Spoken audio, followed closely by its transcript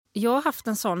Jag har haft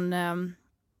en sån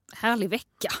härlig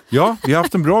vecka. Ja, vi har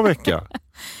haft en bra vecka.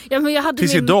 Ja, men jag hade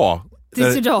tills idag.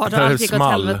 Tills idag, då det allt gick åt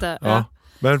small. helvete. Ja.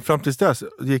 Men fram tills dess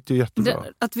gick det jättebra.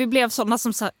 Att vi blev sådana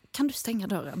som sa, kan du stänga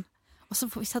dörren? Och så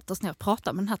får vi sätta oss ner och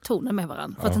prata med den här tonen med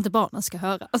varandra. För att inte barnen ska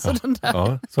höra. Alltså den där.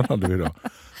 Ja, så hade vi då.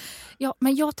 Ja,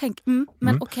 men jag tänker,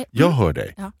 okej. Jag hör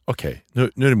dig. Ja. Okej,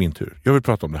 nu är det min tur. Jag vill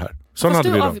prata om det här. Sån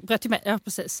hade vi då. Avbröt ju mig. Ja,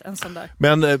 precis. En sån där.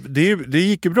 Men det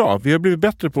gick ju bra. Vi har blivit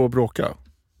bättre på att bråka.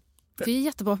 Vi är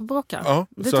jättebra på att bråka. Ja,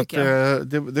 det så tycker jag.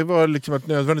 Det var liksom ett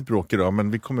nödvändigt bråk idag,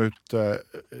 men vi kom ut...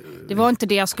 Det var inte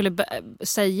det jag skulle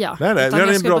säga. Nej, vi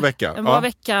hade en bra vecka. En bra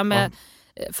vecka med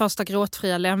första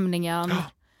gråtfria lämningen. Ja.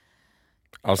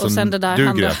 Alltså, och sen det där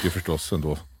du grät ju förstås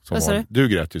ändå. Du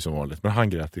grät ju som vanligt, men han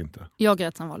grät inte. Jag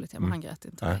grät som vanligt, men han grät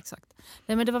inte. Nej. Exakt.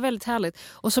 Nej, men det var väldigt härligt.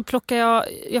 Och så plockade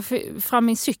jag fram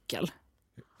min cykel.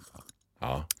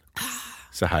 Ja.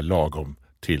 Så här lagom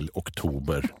till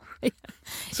oktober.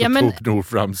 Så men, tog nog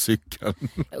fram cykeln.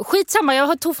 Skitsamma,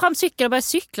 jag tog fram cykeln och började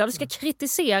cykla. Du ska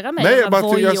kritisera mig. Nej,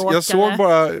 jag såg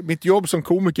bara mitt jobb som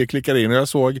komiker klickade in och jag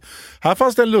såg, här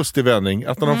fanns det en lustig vändning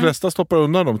att när de flesta stoppar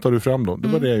undan dem tar du fram dem. Det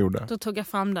var det jag gjorde. Då tog jag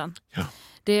fram den. Ja.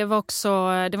 Det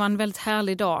var en väldigt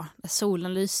härlig dag.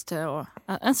 Solen lyste och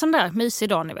en sån där mysig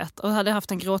dag, ni vet. Och hade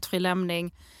haft en gråtfri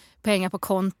lämning, pengar på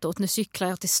kontot. Nu cyklar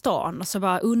jag till stan och så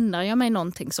bara undrar jag mig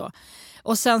någonting så.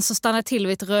 Och sen så stannar jag till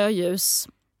vid ett rödljus.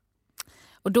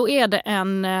 Och då är det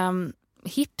en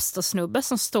hipstersnubbe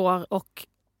som står och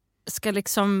ska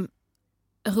liksom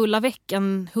rulla väck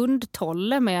en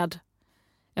hundtolle med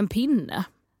en pinne.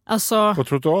 Alltså, på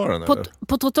trottoaren?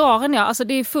 På trottoaren, ja. Alltså,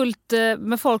 det är fullt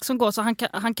med folk som går så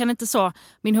han kan inte så,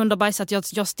 min hund har bajsat,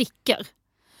 jag sticker.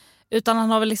 Utan han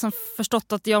har väl liksom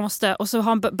förstått att jag måste, och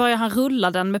så börjar han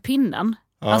rulla den med pinnen.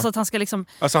 Ja. Alltså att han ska liksom...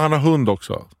 Alltså han har hund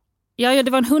också? Ja,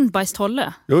 det var en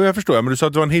hundbajstolle. Jo, jag förstår. Men du sa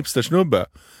att det var en hipstersnubbe.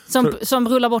 Som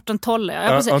rullar bort en tolle.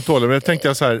 Ja, en tolle. Men jag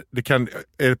tänkte så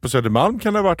här, på Södermalm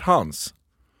kan det ha varit hans?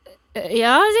 Ja, det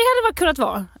hade varit kunnat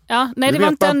vara. Ja, nej, det var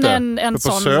inte en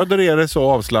sån... På Söder är det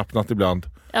så avslappnat ibland.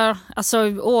 Ja, alltså,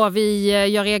 vi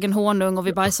gör egen honung och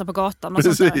vi bajsar på gatan och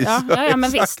sånt där. Ja,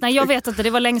 men visst. Nej, jag vet inte, det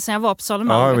var länge sedan jag var på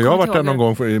Södermalm. Ja, men jag har varit där någon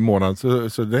gång i månaden,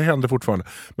 så det händer fortfarande.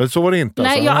 Men så var det inte.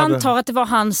 Nej, jag antar att det var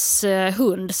hans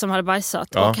hund som hade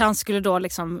bajsat och han skulle då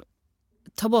liksom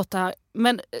ta bort det här.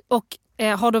 Men, och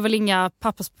har då väl inga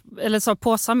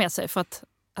påsar med sig för att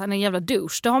han är en jävla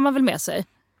douche. Det har man väl med sig.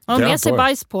 Man har med sig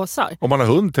bajspåsar. Om man har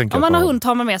hund tänker jag. Om man har hund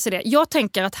tar man med sig det. Jag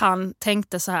tänker att han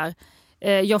tänkte så här,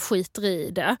 jag skiter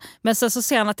i det. Men sen så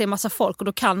ser han att det är massa folk och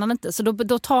då kan han inte. Så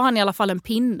då tar han i alla fall en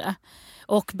pinne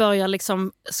och börjar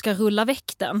liksom, ska rulla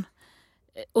väck den.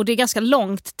 Och det är ganska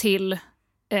långt till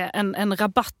en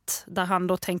rabatt där han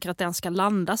då tänker att den ska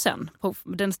landa sen.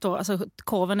 Den står, alltså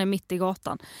korven är mitt i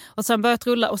gatan. Och sen börjar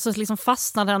rulla och så liksom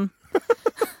fastnar den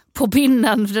på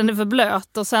pinnen, den är för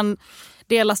blöt och sen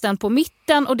delas den på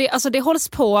mitten och det hålls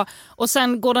på och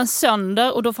sen går den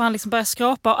sönder och då får han liksom börja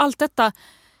skrapa och allt detta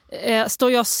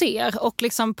står jag och ser och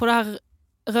liksom på det här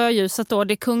rödljuset då,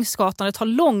 det är Kungsgatan, det tar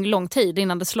lång tid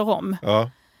innan det slår om.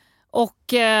 Ja. Och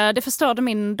det förstörde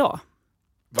min dag.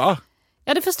 Va?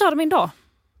 Ja, det förstörde min dag.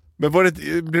 Men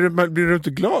blir du inte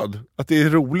glad att det är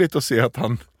roligt att se att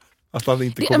han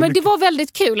inte kommer? Men det var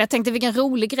väldigt kul. Jag tänkte vilken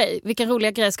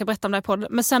roliga grej ska jag berätta om det här podden.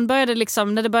 Men sen började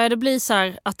liksom, när det började bli så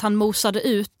här att han mosade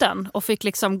ut den och fick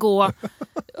liksom gå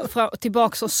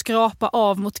tillbaks och skrapa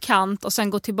av mot kant och sen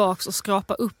gå tillbaks och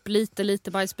skrapa upp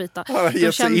lite bajsbitar. Han har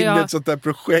gett sig in i ett sånt där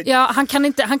projekt. Ja,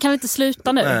 han kan inte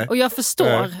sluta nu. Nej. Och jag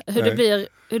förstår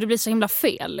hur det blir så himla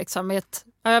fel liksom.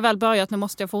 Jag har väl börjat, nu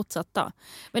måste jag fortsätta.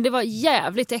 Men det var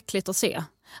jävligt äckligt att se.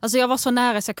 Alltså jag var så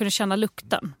nära så jag kunde känna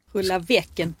lukten. Rulla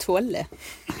väck en tolle.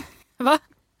 Va?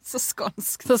 Så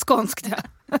skånskt, ja.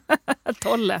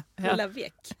 Tolle. Ja.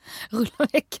 Rulla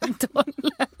väck en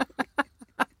tolle.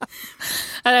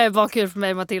 Det är bara kul för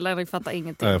mig, Matilda. Jag fattar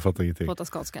ingenting. Nej, jag fattar ingenting. Prata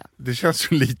skånska. Det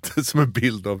känns ju lite som en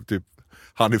bild av typ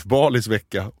Hanif Balis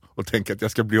vecka. Och tänker att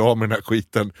jag ska bli av med den här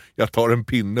skiten. Jag tar en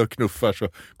pinne och knuffar så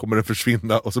kommer den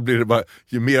försvinna. Och så blir det bara,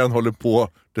 ju mer han håller på,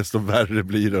 desto värre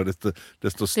blir det. Och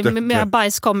desto stöckare. Det mer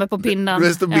bajs kommer på pinnen.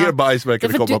 Desto mer bajs verkar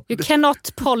det komma. You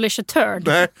cannot polish a turd.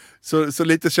 Nej, så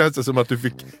lite känns det som att du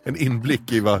fick en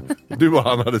inblick i vad du och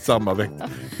han hade samma vecka.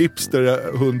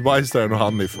 Hipster, hundbajsaren och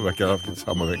Hanif verkar ha haft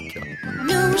samma vecka.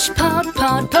 Nospodd,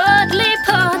 poddly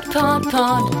podd.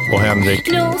 Och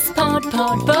Henrik. Nospodd,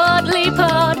 poddly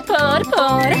podd.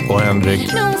 Och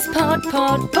Henrik. Nospodd,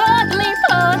 poddly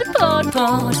podd.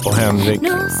 Och Henrik.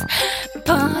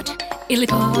 Nospodd,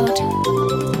 illipodd.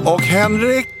 Och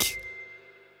Henrik.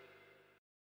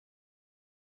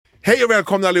 Hej och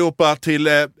välkomna allihopa till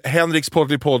Henriks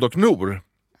poddly podd och Nor.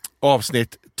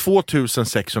 avsnitt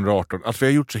 2618. Alltså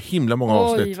vi har gjort så himla många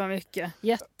avsnitt. Oj, vad mycket.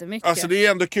 Jättemycket. Alltså det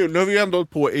är ändå kul. Nu har vi ändå hållit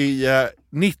på i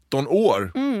 19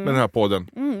 år med den här podden.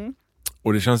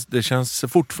 Och det känns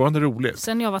fortfarande roligt.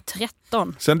 Sen jag var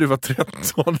 13. Sen du var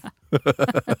 13.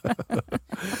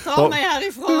 Ta mig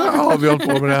härifrån. Ja, vi har hållit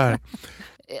på med det här.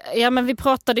 Ja, men vi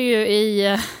pratade ju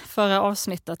i förra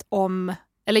avsnittet om...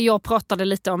 Eller jag pratade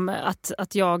lite om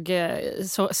att jag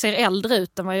ser äldre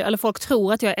ut än vad jag... Eller folk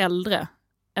tror att jag är äldre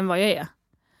än vad jag är.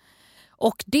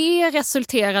 Och det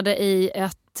resulterade i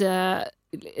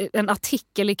en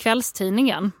artikel i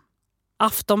kvällstidningen.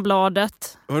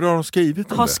 Aftonbladet Vad har de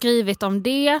skrivit om har det? skrivit om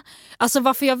det. Alltså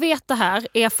varför jag vet det här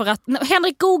är för att...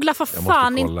 Henrik, googla för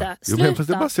fan inte. Jo, men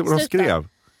bara se vad de skrev.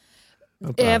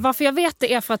 Varför jag vet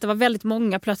det är för att det var väldigt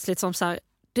många plötsligt som så här...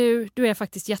 Du är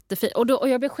faktiskt jättefin. Och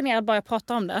jag blir generad bara jag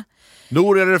pratar om det.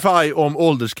 Nour El Refai om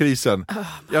ålderskrisen.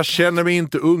 Jag känner mig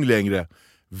inte ung längre.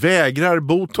 Vägrar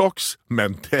botox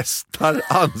men testar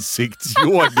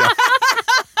ansiktsyoga.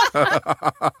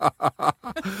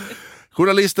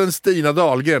 Journalisten Stina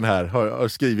Dahlgren här har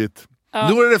skrivit.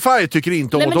 Nour El Refai tycker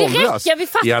inte om att åldras.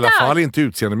 I alla fall inte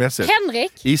utseendemässigt.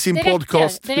 Henrik, i sin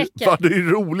podcast. Det räcker. Vad det är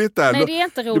roligt där. Nej, det är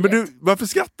inte roligt. Men varför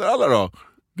skrattar alla då?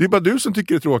 Det är bara du som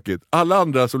tycker det är tråkigt. Alla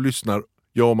andra som lyssnar,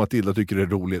 jag och Matilda tycker det är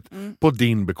roligt. På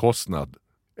din bekostnad.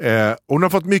 Hon har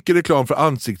fått mycket reklam för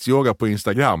ansiktsyoga på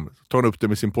Instagram. Tar hon upp det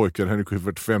med sin pojkvän Henrik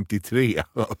Schyffert 53.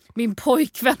 Min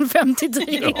pojkvän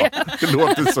 53. Ja, det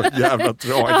låter så jävla tragiskt.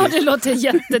 Ja, det låter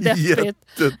jättedeppigt.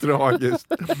 Jättetragiskt.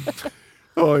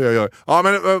 Oj. Ja,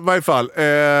 men i varje fall.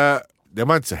 Det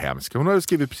var inte så hemskt. Hon hade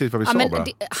skrivit precis vad vi sa men bara.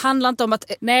 Det handlar inte om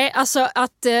att... Nej, alltså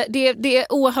att det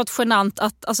är oerhört genant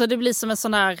att alltså, det blir som en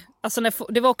sån här... Alltså,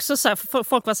 det var också så här,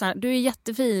 folk var så här, du är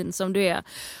jättefin som du är.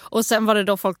 Och sen var det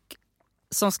då folk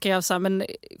som skrev så här, men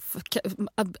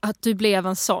att du blev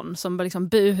en sån som liksom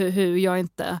buhuhu, jag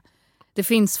inte... Det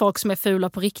finns folk som är fula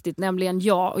på riktigt, nämligen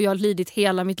jag. Och jag har lidit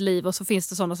hela mitt liv. Och så finns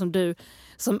det sådana som du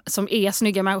som är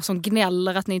snygga människor som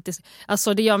gnäller att ni inte...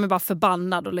 Alltså det gör mig bara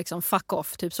förbannad och liksom fuck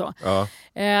off, typ så. Ja.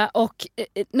 Nej,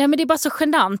 men det är bara så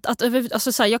genant att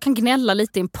alltså, så här, jag kan gnälla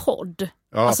lite i en podd.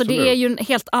 Ja, alltså absolut. det är ju en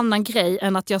helt annan grej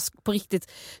än att jag på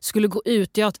riktigt skulle gå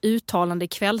ut och göra ett uttalande i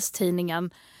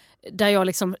kvällstidningen där jag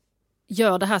liksom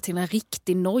gör det här till en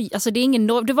riktig noj. Alltså det är ingen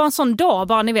noj. Det var en sån dag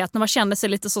bara, ni vet, när man känner sig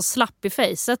lite så slapp i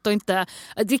facet och inte...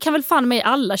 Det kan väl fan mig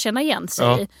alla känna igen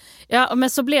sig. Ja, men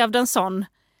så blev det en sån...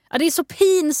 Ja, det är så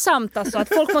pinsamt alltså att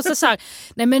folk måste säga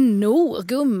nej men Nour,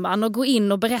 gumman, och gå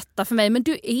in och berätta för mig, men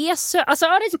du är så... Alltså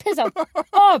det är så pinsamt.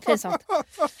 Pinsamt.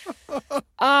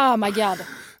 Oh my god.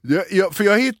 För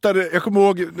jag hittade, jag kommer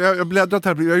ihåg, jag bläddrat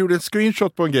här, jag gjorde en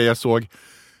screenshot på en grej jag såg.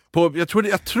 Jag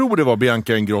tror det var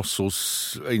Bianca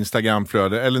Ingrossos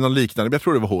Instagramflöde eller någon liknande, men jag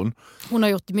tror det var hon. Hon har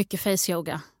gjort mycket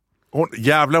face-yoga.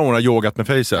 Jävlar hon har yogat med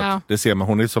facet. Ja. Det ser man,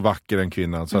 hon är så vacker en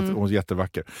kvinna så att hon är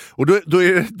jättevacker. Och då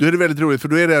är det väldigt roligt, för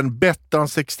då är det en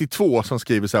Bettan62 som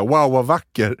skriver så här: wow vad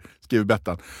vacker, skriver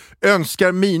Bettan.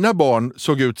 Önskar mina barn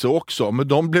såg ut så också, men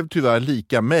de blev tyvärr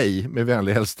lika mig, med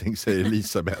vänlig hälsning, säger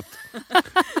Elisabeth.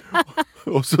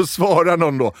 Och så svarar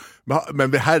någon då,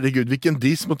 men herregud vilken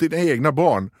diss mot dina egna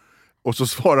barn. Och så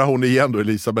svarar hon igen då,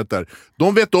 Elisabeth där: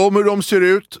 de vet om hur de ser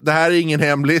ut, det här är ingen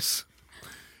hemlis.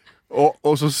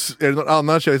 Och så är det någon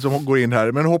annan tjej som går in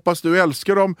här. Men hoppas du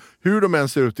älskar dem, hur de än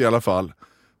ser ut i alla fall.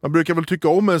 Man brukar väl tycka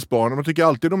om ens barn, och man tycker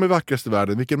alltid de är vackrast i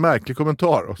världen. Vilken märklig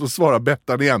kommentar. Och så svarar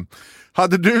Bettan igen: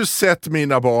 hade du sett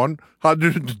mina barn hade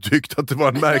du inte tyckt att det var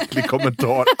en märklig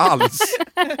kommentar alls.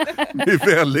 Med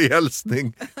vänlig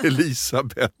hälsning,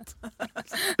 Elisabeth.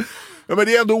 Ja, men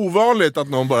det är ändå ovanligt att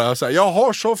någon bara säger: jag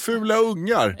har så fula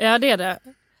ungar. Ja, det är det.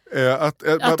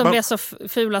 Att de blir så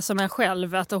fula som en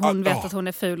själv, att hon vet att hon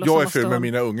är ful. Och jag så är måste ful med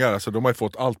mina ungar, alltså, de har ju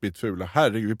fått allt mitt fula.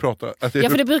 Herregud, vi pratar... Ja,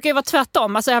 för det brukar ju vara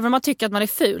tvärtom. Alltså, även om man tycker att man är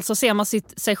ful så ser man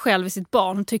sig själv i sitt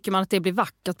barn, tycker man att det blir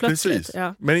vackert plötsligt. Precis,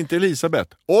 men inte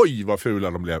Elisabeth. Oj, vad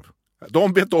fula de blev.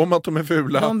 De vet om att de är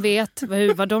fula. De vet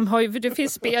vad de har. Det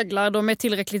finns speglar, de är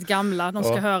tillräckligt gamla, de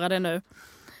ska höra det nu.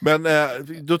 Men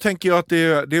då tänker jag att det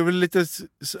är väl lite...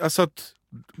 Alltså att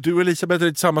du och Elisabeth är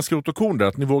lite samma skrot och korn där,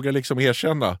 att ni vågar liksom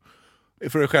erkänna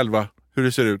för er själva hur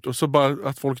det ser ut, och så bara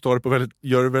att folk tar det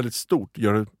gör det väldigt stort,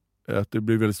 att det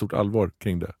blir väldigt stort allvar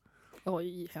kring det.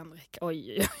 Oj, Henrik,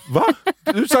 oj. Va?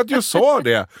 Du satt ju och sa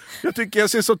det. Jag tycker jag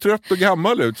ser så trött och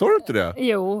gammal ut, sa du inte det?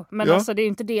 Jo, men alltså det är ju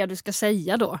inte det du ska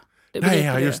säga då.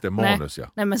 Nej, just det, manus. Nej.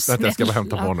 Nej, men vänta, jag ska bara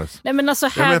hämta manus. Nej, men alltså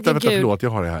herregud. Vänta, förlåt, jag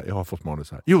har det här. Jag har fått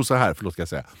manus här. Jo, så här, förlåt ska jag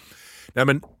säga. Nej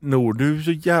men Nour, du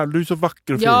är så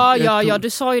vacker och fin. Ja, du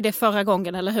sa ju det förra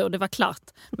gången, eller hur? Det var klart.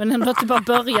 Men ändå att du bara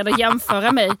började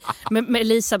jämföra mig med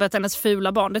Elisabeth, hennes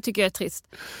fula barn, det tycker jag är trist.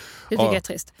 Det tycker jag är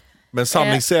trist. Men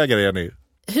sanningssägare är ni?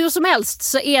 hur som helst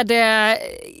så är det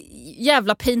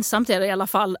jävla pinsamt är det i alla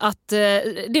fall. Att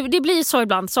det blir så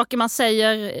ibland. Saker man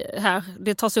säger här,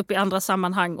 det tas upp i andra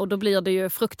sammanhang och då blir det ju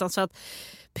fruktansvärt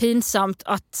pinsamt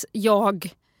att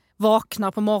jag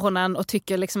vaknar på morgonen och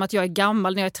tycker liksom att jag är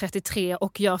gammal när jag är 33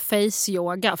 och gör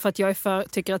face-yoga för att jag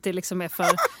tycker att det liksom är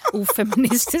för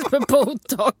ofeministiskt med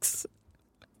botox.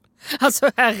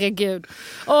 Alltså herregud.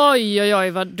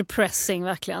 Oj, vad depressing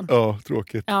verkligen. Ja,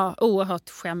 tråkigt. Ja, oerhört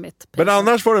skämmigt. Men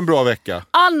annars var det en bra vecka.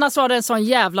 Annars var det en sån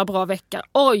jävla bra vecka.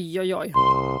 Oj.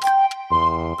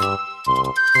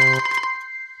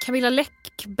 Camilla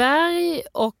Läckberg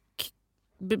och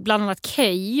bland annat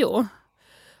Keyyo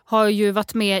har ju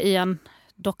varit med i en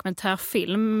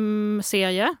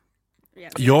dokumentärfilmserie.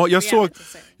 Ja, jag såg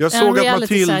att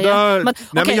Matilda...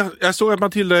 Jag såg att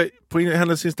Matilda på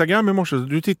hennes Instagram i morse,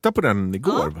 du tittade på den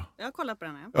igår, va? Jag har kollat på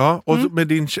den. Ja, och med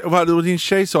din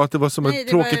tjej sa att det var som ett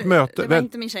tråkigt möte. Det var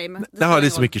inte min tjej. Det är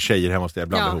så mycket tjejer hemma hos dig,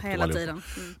 blanda ihop hela dem tiden.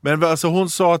 Men alltså, hon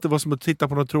sa att det var som att titta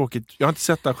på något tråkigt. Jag har inte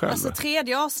sett det själv. Alltså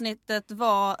tredje avsnittet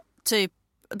var typ,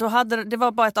 det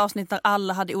var bara ett avsnitt där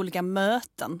alla hade olika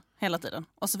möten hela tiden.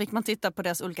 Och så fick man titta på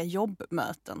deras olika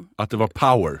jobbmöten. Att det var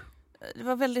power. Det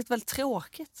var väldigt, väldigt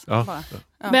tråkigt. Ja.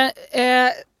 Men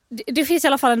det finns i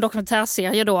alla fall en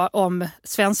dokumentärserie då om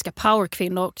svenska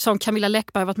powerkvinnor som Camilla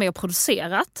Läckberg varit med och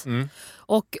producerat.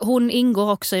 Och hon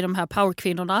ingår också i de här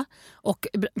powerkvinnorna. Och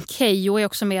Keyyo är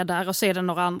också med där och så är det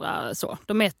några andra så.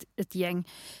 De är ett gäng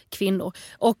kvinnor.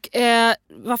 Och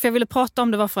varför jag ville prata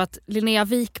om det var för att Linnea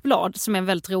Wikblad, som är en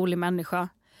väldigt rolig människa,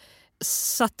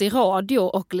 satt i radio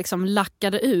och liksom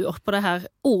lackade ur på det här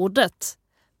ordet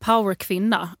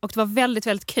powerkvinna. Och det var väldigt,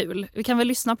 väldigt kul. Vi kan väl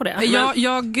lyssna på det.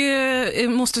 Jag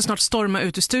måste snart storma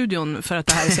ut ur studion för att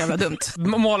det här är så jävla dumt.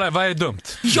 Måla, vad är dumt?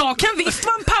 Jag kan visst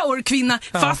vara en powerkvinna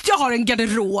fast jag har en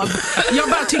garderob. Jag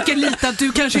bara tycker lite att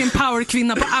du kanske är en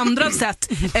powerkvinna på andra sätt.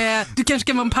 Du kanske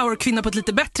kan vara en powerkvinna på ett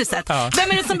lite bättre sätt.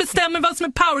 Vem är det som bestämmer vad som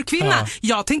är powerkvinna?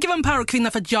 Jag tänker vara en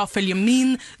powerkvinna för att jag följer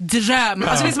min dröm.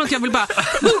 Alltså det är som att jag vill bara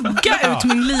hugga ut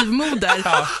min livmoder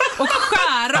och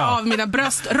skära av mina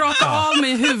bröst, raka av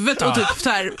mig huvudet och typ så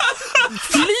här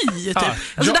fly typ.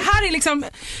 Alltså det här är liksom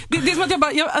det är som att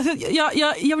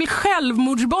jag vill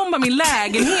självmordsbomba min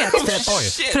lägenhet typ,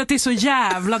 för att det är så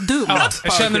jävla dumt.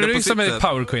 Känner du dig som en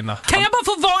powerkvinna? Kan jag bara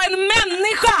få vara en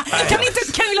människa? Kan inte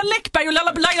Camilla Läckberg och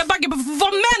Laila Bagge få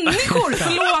vara människor?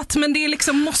 Förlåt, men det är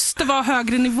liksom måste vara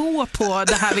högre nivå på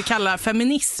det här vi kallar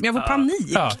feminism. Jag får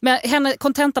panik. Men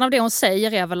kontentan av det hon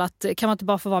säger är väl att kan man inte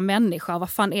bara få vara människa? Vad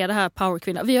fan är det här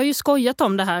powerkvinna? Vi har ju skojat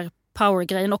om det här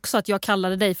powergrejen också, att jag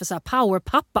kallade dig för så här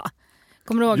powerpappa.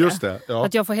 Kommer du ihåg Just det? Ja.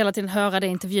 Att jag får hela tiden höra det i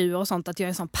intervjuer och sånt, att jag är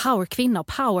en sån powerkvinna och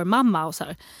powermamma och så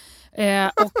här.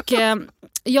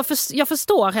 Jag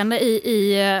förstår henne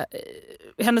i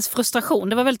hennes frustration.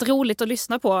 Det var väldigt roligt att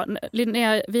lyssna på.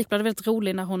 Linnea Wikblad är väldigt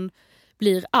rolig när hon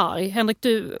blir arg. Henrik,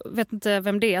 du vet inte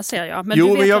vem det är, ser jag. Men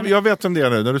jag vet vem det är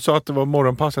nu. När du sa att det var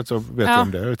morgonpasset så vet jag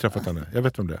om det. Jag har träffat henne. Jag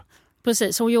vet vem det är.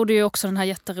 Precis, hon gjorde ju också den här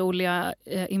jätteroliga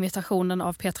imitationen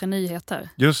av P3 Nyheter.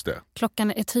 Just det.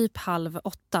 Klockan är typ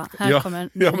 7:30. Här kommer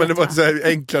nyheterna. Men det var så här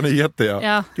enkla nyheter.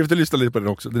 Ja. Kan vi lyssna lite på den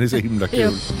också? Den är så himla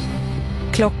kul.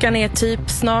 Klockan är typ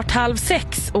snart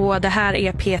 5:30 och det här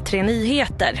är P3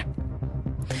 Nyheter.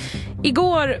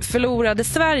 Igår förlorade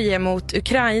Sverige mot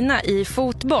Ukraina i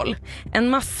fotboll. En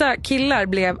massa killar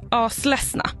blev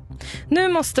asledsna. Nu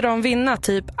måste de vinna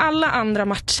typ alla andra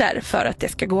matcher för att det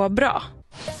ska gå bra.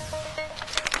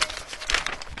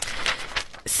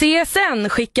 CSN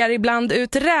skickar ibland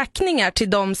ut räkningar till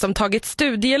de som tagit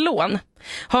studielån.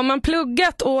 Har man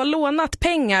pluggat och lånat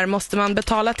pengar måste man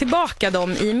betala tillbaka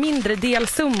dem i mindre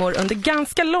delsummor under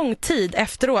ganska lång tid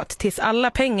efteråt tills alla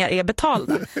pengar är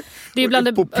betalda. Det är bland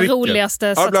det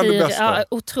roligaste satir. Ja,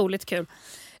 otroligt kul.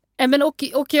 Men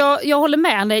och jag håller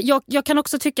med henne. Jag kan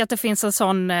också tycka att det finns en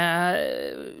sån... det är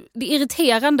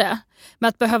irriterande med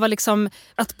att behöva liksom...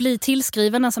 Att bli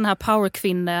tillskriven en sån här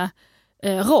powerkvinne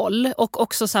roll och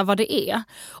också så här vad det är.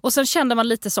 Och sen kände man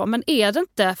lite så, men är det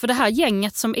inte, för det här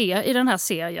gänget som är i den här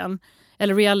serien,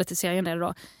 eller reality-serien är det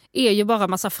då, är ju bara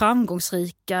massa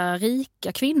framgångsrika,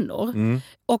 rika kvinnor. Mm.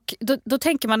 Och då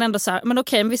tänker man ändå så här, men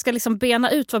okej, vi ska liksom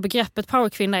bena ut vad begreppet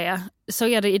powerkvinna är, så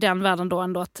är det i den världen då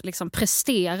ändå att liksom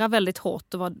prestera väldigt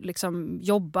hårt och liksom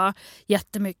jobba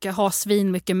jättemycket, ha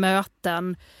svinmycket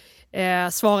möten,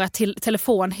 svara till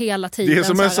telefon hela tiden. Det är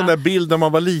som en sån där bild när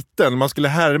man var liten. Man skulle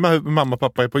härma hur mamma och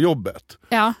pappa är på jobbet.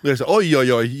 Ja. Det är så,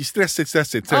 oj,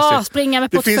 stressigt. Springa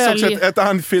med portfölj. Det finns också ett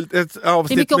avsnitt.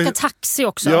 Det är mycket åka taxi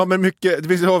också. Ja, men mycket. Det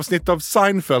finns ett avsnitt av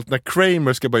Seinfeld när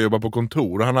Kramer ska börja jobba på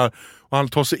kontor. Och han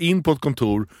tar sig in på ett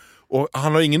kontor och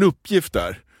han har ingen uppgift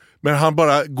där. Men han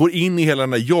bara går in i hela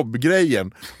den här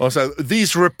jobbgrejen och så här,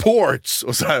 these reports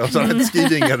och så här, och så här,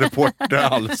 skriver inga reporter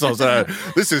alls och så här,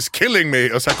 this is killing me,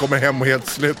 och så här kommer hem och helt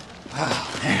slut. Oh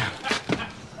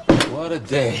man, what a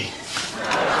day.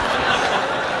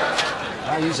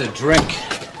 I use a drink.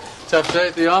 Tough day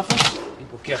at the office?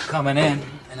 People kept coming in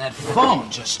and that phone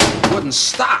just wouldn't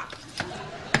stop.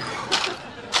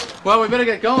 Well, we better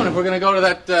get going if we're going to go to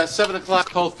that 7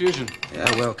 o'clock cold fusion.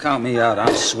 Yeah, well, count me out.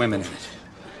 I'm swimming in it.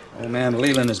 Old man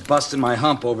Leland is busting my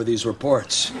hump over these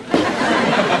reports.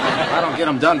 If I don't get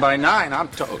them done by 9, I'm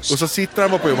toast. Och så sitter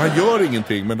han bara på jobb, han gör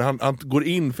ingenting, men han går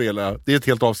in för hela, det är ett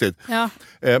helt avsnitt. Ja.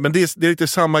 Men det är lite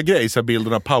samma grej, så här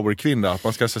bilden av powerkvinna, att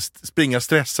man ska springa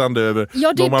stressande över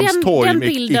Norrmalmstorg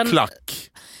i klack.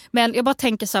 Men jag bara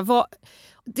tänker så här,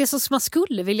 det som man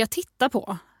skulle vilja titta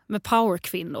på med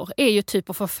powerkvinnor är ju typ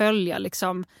att få följa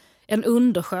liksom en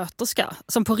undersköterska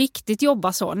som på riktigt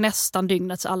jobbar så nästan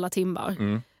dygnets alla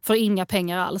timmar för inga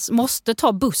pengar alls. Måste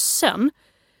ta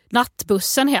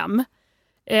nattbussen hem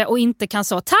och inte kan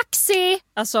så taxi,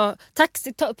 alltså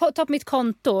taxi, ta på mitt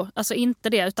konto, alltså inte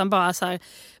det, utan bara så här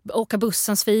åka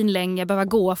bussen svinlänge, behöva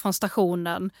gå från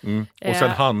stationen. Och sen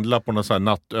handla på något så här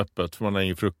nattöppet för man har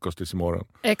ingen frukost i morgon.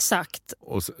 Exakt.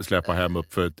 Och släppa hem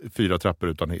upp för 4 trappor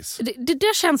utan hiss.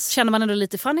 Det känner man ändå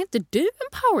lite, fan är inte du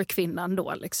en powerkvinna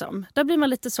ändå liksom? Där blir man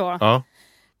lite så. Ja.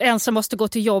 En som måste gå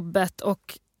till jobbet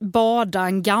och bada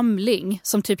en gamling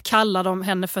som typ kallar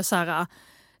henne för så här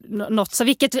något så,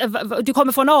 vilket du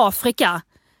kommer från Afrika.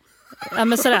 Ja,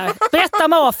 men sådär. Berätta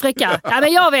om Afrika. Ja,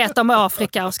 men jag vet om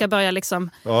Afrika och ska börja liksom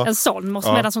en sån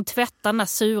måste medan som tvättar den där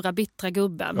sura bittra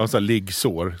gubben. Ja, så här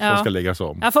liggsår som ska läggas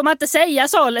om. Ja, får man inte säga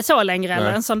så längre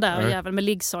eller en sån där jävel med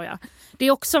liggsår. Ja. Det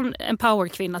är också en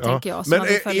powerkvinna tänker jag.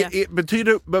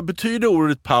 Men betyder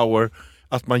ordet power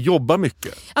att man jobbar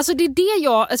mycket? Alltså det är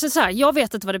det jag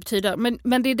vet inte vad det betyder,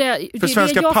 men det är det. För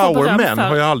svenska powermän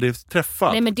har jag aldrig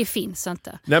träffat. Nej, men det finns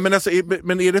inte. Nej, men alltså,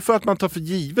 men är det för att man tar för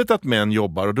givet att män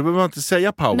jobbar och då behöver man inte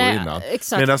säga power innan.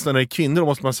 Exakt. Medan när det är kvinnor då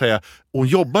måste man säga hon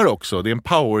jobbar också, det är en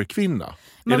powerkvinna.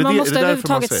 Men man måste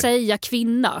överhuvudtaget säga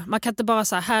kvinna. Man kan inte bara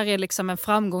säga här är liksom en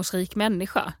framgångsrik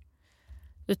människa.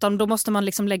 Utan då måste man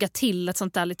liksom lägga till ett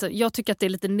sånt där lite, jag tycker att det är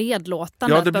lite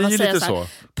nedlåtande. Ja, det blir ju lite så.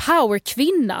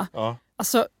 Powerkvinna. Ja.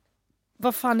 Alltså,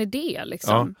 vad fan är det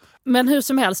liksom? Ja. Men hur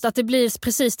som helst, att det blir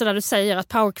precis det där du säger, att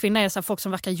powerkvinna är så här folk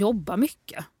som verkar jobba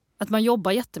mycket. Att man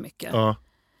jobbar jättemycket. Ja.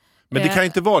 Men det kan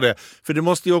inte vara det. För det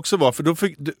måste ju också vara, för då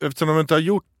eftersom de inte har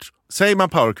gjort, säger man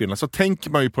powerkvinna så tänker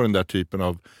man ju på den där typen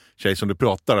av tjej som du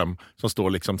pratar om, som står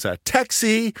liksom så här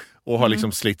taxi och har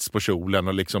liksom slits på kjolen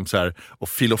och liksom så här, och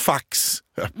filofax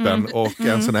öppen och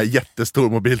en sån här jättestor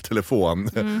mobiltelefon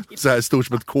så här stor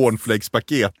som ett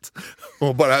cornflakespaket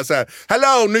och bara så här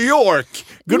hello New York,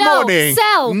 good morning,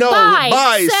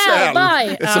 buy.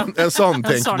 En sån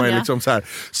tänker man ju liksom så här,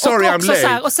 sorry I'm late. Så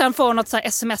här, och sen får något så här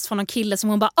sms från någon kille som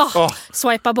hon bara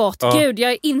swipar bort. Gud,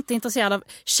 jag är inte intresserad av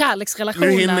kärleksrelationer.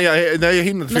 Nu hinner jag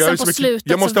hinner, för men jag sen på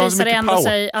slutet så visar det ändå power.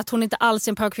 sig att hon inte alls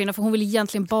är en powerkvinna, för hon vill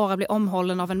egentligen bara bli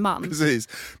omhållen av en man. Precis.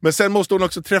 Men sen måste hon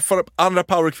också träffa andra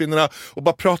powerkvinnorna och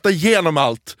bara prata igenom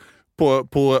allt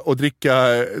på och dricka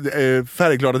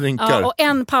färgglada drinkar. Ja, och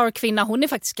en powerkvinna, hon är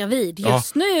faktiskt gravid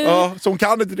just nu. Ja, så hon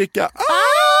kan inte dricka.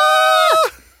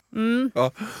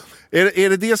 Ja.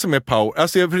 Är det som är power?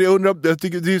 Alltså jag undrar, jag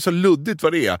tycker det är så luddigt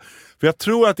vad det är. För jag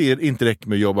tror att det inte räcker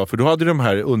med att jobba, för då hade de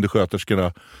här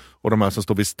undersköterskorna och de här som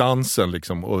står vid stansen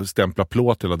liksom, och stämplar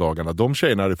plåt hela dagarna, de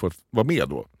tjejerna hade fått vara med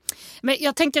då. Men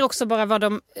jag tänker också bara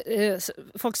vad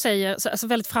folk säger, alltså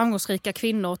väldigt framgångsrika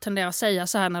kvinnor tenderar att säga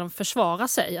så här när de försvarar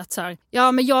sig, att så här,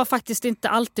 ja men jag har faktiskt inte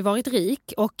alltid varit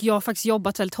rik och jag har faktiskt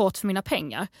jobbat väldigt hårt för mina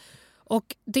pengar. Och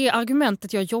det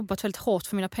argumentet, jag har jobbat väldigt hårt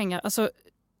för mina pengar, alltså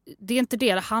det är inte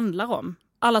det handlar om.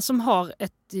 Alla som har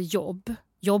ett jobb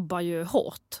jobbar ju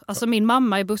hårt. Alltså min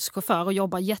mamma är busschaufför och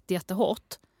jobbar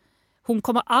jättehårt. Hon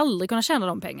kommer aldrig kunna tjäna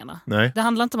de pengarna. Nej. Det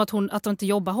handlar inte om att hon inte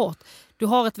jobbar hårt. Du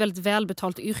har ett väldigt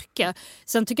välbetalt yrke.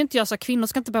 Sen tycker inte jag så att kvinnor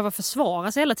ska inte behöva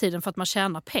försvara sig hela tiden för att man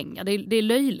tjänar pengar. Det är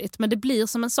löjligt, men det blir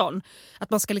som en sån. Att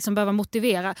man ska liksom behöva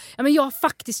motivera. Ja, men jag har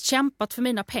faktiskt kämpat för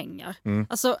mina pengar.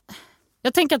 Alltså,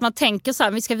 jag tänker att man tänker så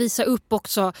här, vi ska visa upp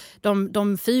också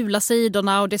de fula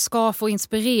sidorna och det ska få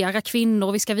inspirera kvinnor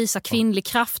och vi ska visa kvinnlig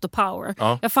kraft och power.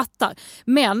 Ja. Jag fattar.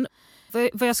 Men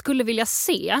vad jag skulle vilja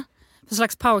se för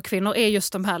slags powerkvinnor är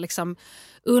just de här liksom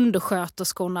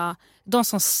undersköterskorna, de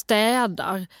som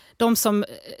städar, de som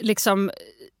liksom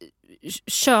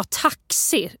kör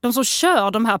taxi, de som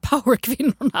kör de här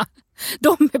powerkvinnorna.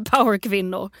 De är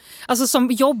powerkvinnor. Alltså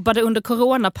som jobbade under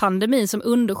coronapandemin som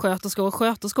undersköterskor och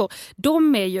sköterskor.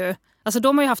 De är ju... Alltså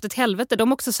de har ju haft ett helvete. De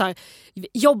är också så här,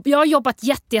 jag har jobbat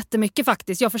jättemycket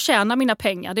faktiskt. Jag förtjänar mina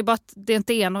pengar. Det är bara att det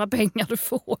inte är några pengar du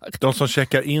får. De som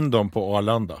checkar in dem på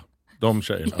Arlanda. De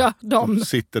tjejerna. Ja, de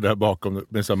sitter där bakom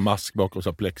med en mask bakom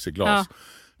så plexiglas.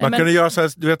 Ja. Man kunde göra så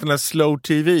här, du vet den där slow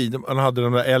tv. Man hade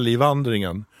den där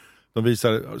älgvandringen. De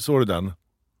visar, såg du den?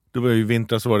 Det var ju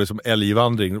vinter så var det som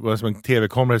älgvandring. Det var som en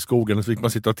tv-kamera i skogen. Och så fick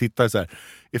man sitta och titta så här,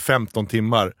 i 15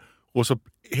 timmar. Och så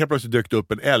helt plötsligt dök det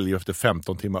upp en älg efter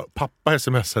 15 timmar. Pappa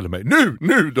smsade mig.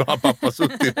 Nu! Då har pappa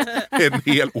suttit en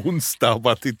hel onsdag och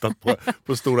bara tittat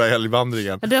på stora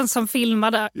älgvandringen. Den som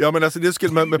filmade. Ja, men alltså det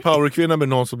skulle med powerkvinna med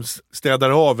någon som städar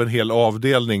av en hel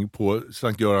avdelning på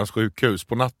Sankt Görans sjukhus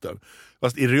på natten.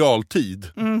 Fast i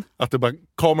realtid. Att det bara,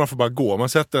 kameran får bara gå. Man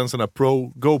sätter en sån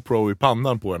här GoPro i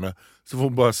pannan på henne. Så får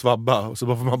hon bara svabba. Och så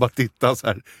får man bara titta så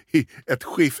här i ett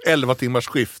 11 timmars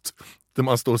skift. Där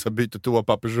man står och så här byter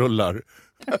toapappersrullar.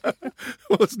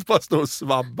 Och så bara står och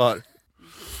svabbar.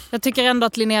 Jag tycker ändå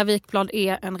att Linnea Wikblad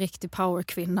är en riktig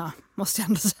powerkvinna. Måste jag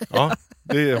ändå säga. Ja,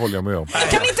 det håller jag med om.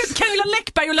 Kan inte Camilla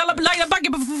Läckberg och Laila Bagge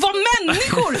vara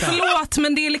människor? Förlåt,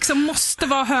 men det liksom måste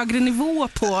vara högre nivå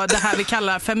på det här vi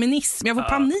kallar feminism. Jag får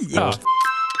panik. Ja.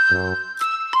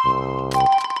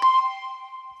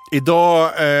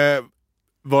 Idag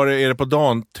är det på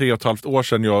dagen 3,5 år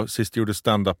sedan jag sist gjorde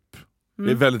stand-up.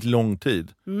 Det är väldigt lång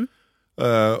tid.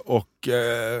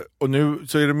 Och nu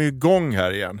så är de ju igång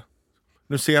här igen.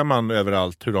 Nu ser man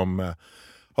överallt hur de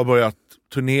har börjat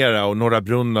turnera och Norra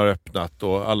Brunn har öppnat.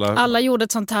 Och alla gjorde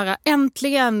ett sånt här,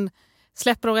 äntligen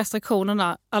släpper de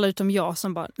restriktionerna. Alla utom jag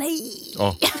som bara, nej!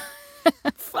 Ja.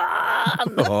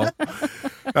 Fan!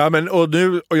 Ja, men och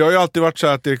jag har ju alltid varit så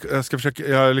här att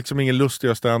jag har liksom ingen lust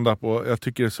att stand-up och jag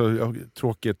tycker det är så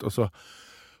tråkigt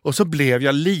och så blev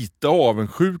jag lite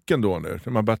avundsjuk ändå nu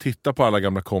när man börjar titta på alla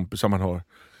gamla kompisar man har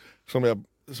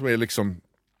som är liksom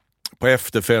på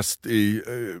efterfest i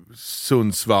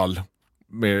Sundsvall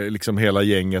med liksom hela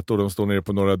gänget och de står nere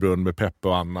på Norra Brunn med Peppe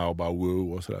och Anna och bara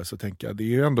wow och sådär. Så tänker jag, det är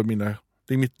ju ändå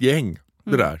det är mitt gäng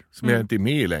det där som jag inte är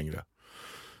med i längre.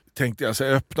 Tänkte jag, så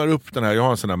jag öppnar upp den här, jag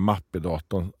har en sån här mapp i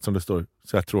datorn som det står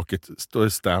så här tråkigt, står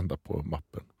stand-up på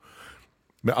mappen.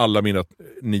 Med alla mina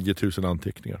 9000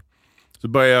 anteckningar. Så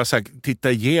börjar jag så här,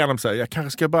 titta igenom så här, jag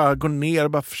kanske ska bara gå ner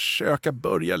och bara försöka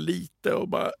börja lite och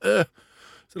bara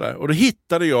sådär. Och då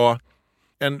hittade jag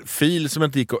en fil som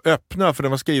inte gick att öppna för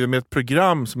den var skriven med ett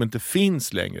program som inte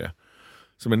finns längre.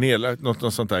 Som är nedlagt,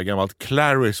 något sånt där gammalt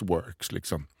Claris Works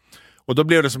liksom. Och då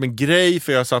blev det som en grej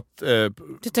för jag satt...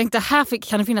 Du tänkte, här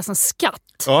kan det finnas en skatt?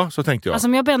 Ja, så tänkte jag. Alltså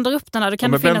om jag bänder upp den här, då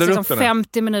kan det finnas liksom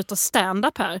 50 minuter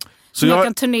stand-up här. Så jag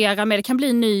kan turnera med. Det kan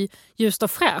bli ny Ljust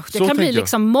och fräscht. Det kan bli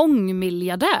liksom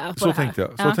mångmiljardär på så det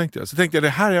här. Så tänkte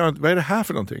jag, vad är det här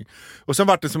för någonting? Och sen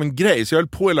var det som en grej, så jag höll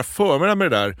på hela förmiddagen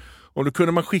med det där. Och då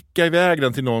kunde man skicka iväg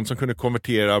den till någon som kunde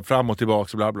konvertera fram och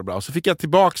tillbaka och bla bla bla. Och så fick jag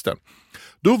tillbaks den.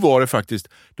 Då var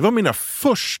det var mina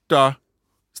första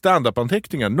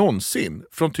stand-up-anteckningar någonsin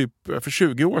från typ för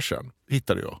 20 år sedan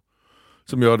hittade jag.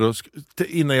 Som jag då,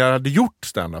 innan jag hade gjort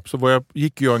stand-up så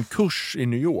gick jag en kurs i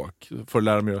New York för att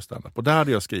lära mig göra stand-up. Och där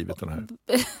hade jag skrivit den här.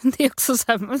 Det är också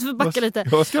så här, man får backa lite.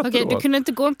 Okej, du kunde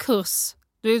inte gå en kurs.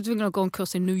 Du är tvungen att gå en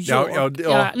kurs i New York.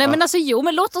 Nej men alltså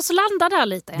men låt oss landa där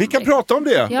lite. Vi kan prata om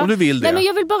det om du vill det. Nej men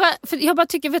jag vill bara, för jag bara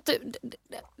tycker, vet du,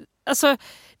 alltså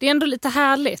det är ändå lite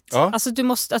härligt. Ja. Alltså du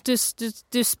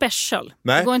är special.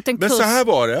 Nej, det går inte en men kurs. så här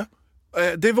var det.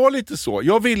 Det var lite så.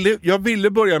 Jag ville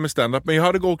börja med stand-up, men jag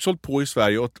hade också hållit på i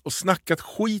Sverige och snackat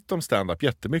skit om stand-up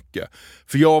jättemycket.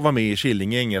 För jag var med i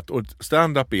Killinggänget och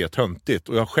stand-up är töntigt.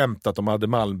 Och jag har skämtat om Adde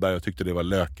Malmberg och tyckte det var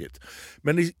lökigt.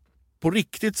 Men på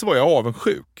riktigt så var jag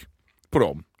avundsjuk på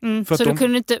dem. För så du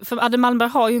kunde inte, för Adde Malmberg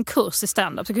har ju en kurs i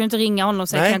stand-up, så du kunde inte ringa honom och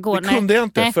säga kan jag gå? Det kunde jag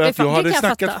inte, för att jag hade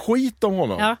snackat skit om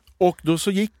honom. Ja. Och då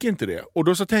så gick inte det. Och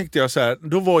då så tänkte jag så här,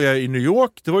 då var jag i New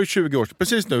York, det var ju 20 år sedan,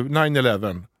 precis nu,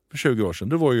 9/11, för 20 år sedan,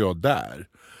 då var jag där.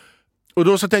 Och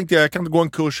då så tänkte jag kan gå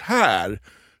en kurs här,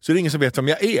 så det är ingen som vet vem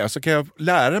jag är, så kan jag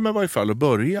lära mig i varje fall och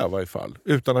börja i varje fall,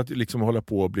 utan att liksom hålla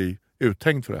på och bli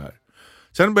uttänkt för det här.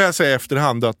 Sen börjar jag säga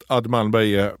efterhand att Adde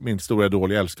Malmberg är min stora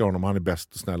idol, jag älskar honom, han är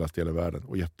bäst och snällast i hela världen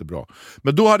och jättebra.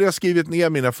 Men då hade jag skrivit ner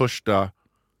mina första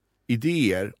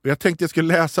idéer och jag tänkte jag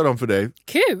skulle läsa dem för dig.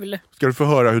 Kul! Ska du få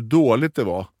höra hur dåligt det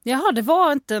var? Jaha, det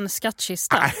var inte en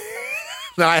skattkista.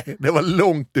 Nej, det var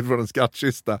långt ifrån en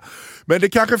skattkista. Men det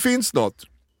kanske finns något.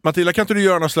 Matilda, kan inte du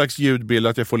göra någon slags ljudbild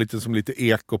att jag får lite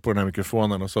eko på den här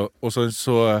mikrofonen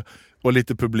och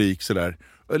lite publik sådär.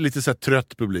 Lite så här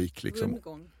trött publik liksom.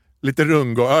 Lite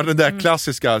rundgång. Ja, den där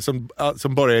klassiska som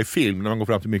bara är i film. När man går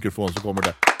fram till mikrofon så kommer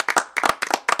det.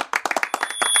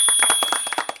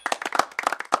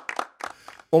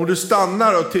 Om du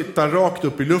stannar och tittar rakt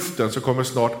upp i luften så kommer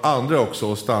snart andra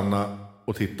också att stanna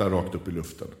och titta rakt upp i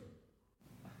luften.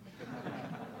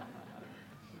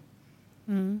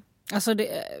 Alltså det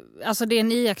är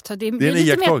en iakttagelse.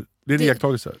 Det är en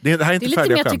iakttagelse. Det här är inte lite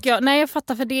färdiga mer, skämt. tycker jag. Nej, jag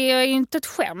fattar, för det är ju inte ett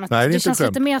skämt. Nej, det inte känns ett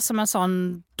skämt. lite mer som en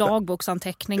sån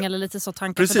dagboksanteckning eller lite så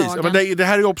tankar Precis, för ja, dagen. men det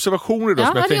här är observationer då, Ja,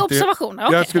 som jag det är tänkte observationer.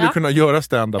 Okej, jag skulle kunna göra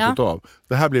stand-up utav.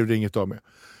 Det här blev det inget av med.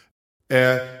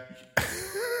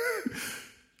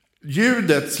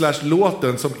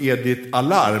 Ljudet/låten som är ditt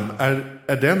alarm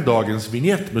är den dagens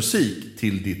vignettmusik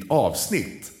till ditt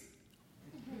avsnitt.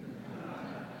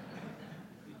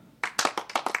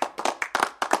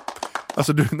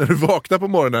 Alltså när du vaknar på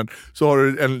morgonen så har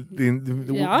du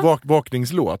din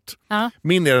vakningslåt. Ja.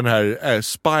 Min är den här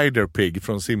Spider Pig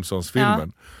från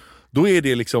Simpsons-filmen. Då är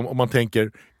det liksom, om man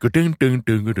tänker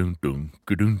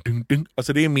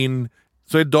alltså det är min,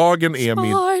 så är dagen är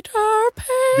min,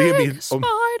 det är min,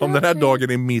 om den här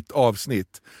dagen är mitt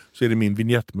avsnitt så är det min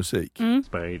vignettmusik.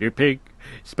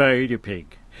 Spider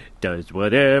Pig does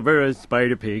whatever a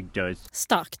Spider Pig does.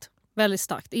 Starkt, väldigt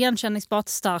starkt. Igenkänningsbart,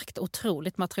 starkt,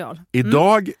 otroligt material.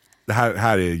 Idag, det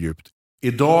här är djupt.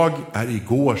 Idag är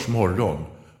igårs morgon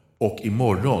och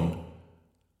imorgon.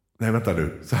 Nej, vänta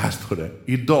nu. Så här står det.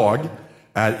 Idag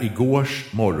är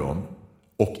igårs morgon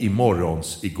och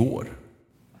imorgons igår.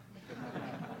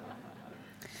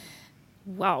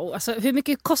 Wow, alltså hur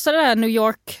mycket kostar det här New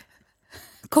York?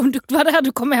 Vad det här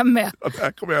du kom hem med? Ja, det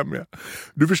här kommer jag med.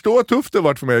 Du förstår hur tufft det har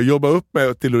varit för mig att jobba upp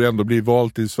med till att ändå bli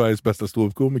vald till Sveriges bästa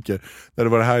ståuppkomiker. När det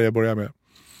var det här jag började med.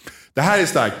 Det här är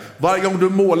starkt. Varje gång du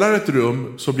målar ett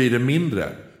rum så blir det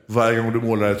mindre. Varje gång du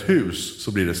målar ett hus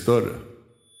så blir det större.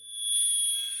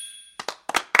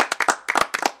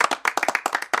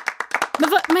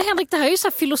 Men Henrik, det här är ju så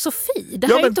här filosofi. Det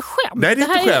här är inte skämt. Nej, det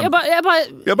är inte skämt.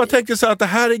 Jag bara tänker så här att det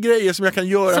här är grejer som jag kan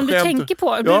göra som skämt. du tänker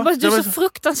på. Du är så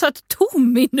fruktansvärt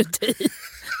tom inuti.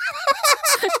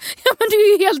 Ja, men du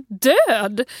är ju helt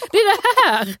död. Det är det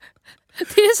här.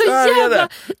 Det är så där jävla... är det.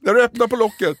 När du öppnar på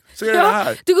locket så är det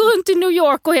här. Du går runt i New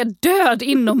York och är död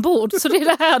inombords. Så det är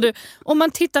det här du... Om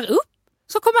man tittar upp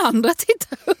så kommer andra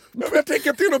titta upp. Ja, jag tänker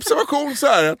att det är en observation så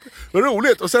här. Vad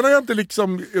roligt. Och sen har jag inte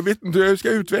liksom... Jag vet inte hur jag ska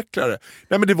utveckla det.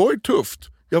 Nej, men det var ju tufft.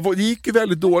 Det gick ju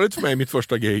väldigt dåligt för mig i mitt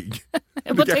första gig.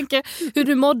 Jag bara tänker hur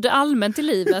du mådde allmänt i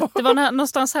livet. Det var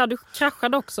någonstans här du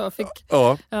kraschade också.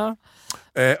 Ja. Ja.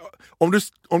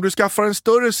 Om du skaffar en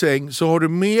större säng så har du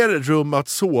mer rum att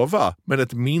sova, men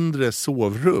ett mindre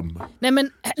sovrum.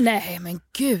 Nej men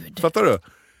gud. Fattar du?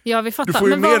 Ja, vi fattar. Du får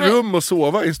ju mer rum att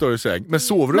sova i en större säng, men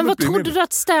sovrummet Men vad blir trodde mindre. du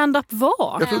att stand-up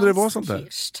var? Jag trodde det var sånt där.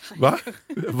 Va?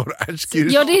 Var det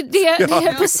Ernst-Kirch? Ja, det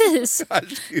är precis.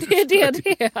 Det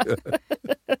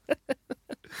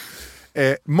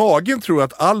är. Magen tror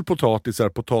att all potatis är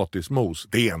potatismos.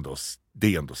 Det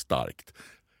är ändå starkt.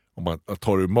 Om man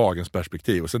tar ur magens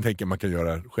perspektiv. Och sen tänker man kan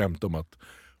göra skämt om att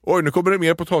oj, nu kommer det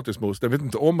mer potatismos. Jag vet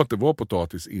inte om att det var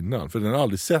potatis innan. För den har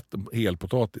aldrig sett en hel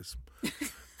potatis.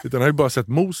 Utan den har ju bara sett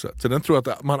moset. Så den tror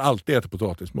att man alltid äter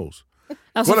potatismos.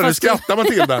 Alltså, kolla, nu skrattar man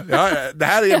till det. Ja, det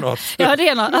här är något. Ja, det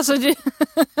är något. Alltså,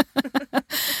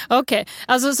 Okej.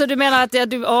 Alltså, så du menar att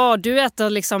du äter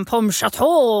liksom pomme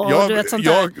chateau? Ja, du vet, sånt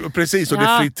där. Precis. Och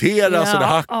det friteras och det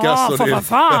hackas. Och vad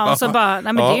fan. Så bara,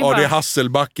 nej, men det är ju bara... det är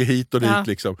hasselbacke hit och dit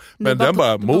liksom. Men den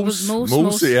bara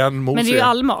mos igen, mos. Men det är ju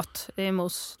all mat. Det är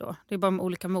mos då. Det är bara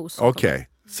olika mos. Okej.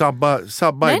 Sabba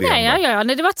idén.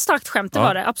 Nej, det var ett starkt skämt, det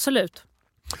var det. Absolut.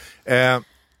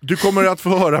 Du kommer att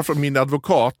få höra från min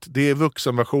advokat. Det är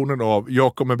vuxenversionen av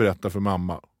jag kommer berätta för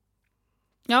mamma.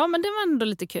 Ja, men det var ändå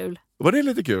lite kul. Var det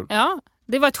lite kul? Ja,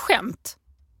 det var ett skämt.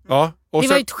 Ja, och det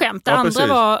var ju ett skämt.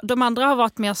 De andra har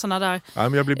varit mer såna där... Ja,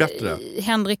 men jag blir bättre.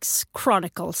 Henriks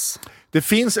Chronicles. Det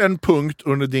finns en punkt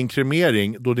under din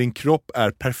kremering då din kropp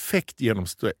är perfekt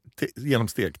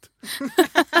genomstekt.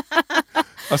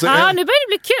 Alltså nu börjar det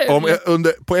bli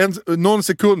kul. På någon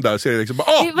sekund där så är det liksom bara,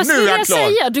 vad nu är jag klar.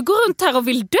 Säga? Du går runt här och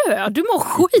vill dö. Du mår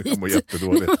skit. Jag mår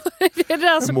jättedåligt. Det är det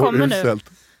där som kommer nu.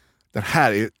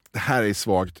 Det här är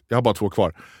svagt. Jag har bara 2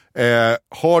 kvar.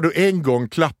 Har du en gång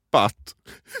klappat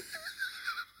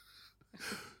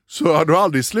så har du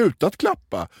aldrig slutat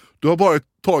klappa. Du har bara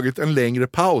tagit en längre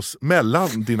paus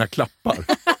mellan dina klappar.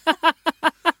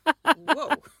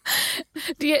 Wow.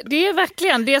 Det är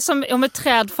verkligen det som om ett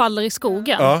träd faller i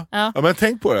skogen. Ja, men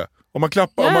tänk på det. Om man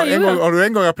klappar, har du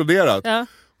en gång applåderat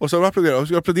och så har du applåderat och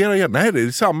så applåderar igen. Nej, det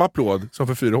är samma applåd som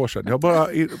för 4 år sedan. Jag har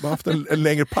bara haft en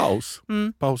längre paus.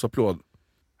 Pausapplåd.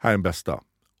 Här är den bästa.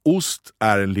 Ost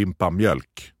är en limpa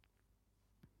mjölk.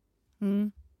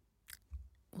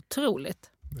 Otroligt.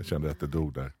 Jag kände att det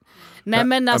dog där. Nej,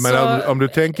 men alltså, men om du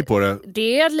tänker på det.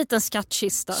 Det är en liten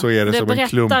skattkista. Så är det som en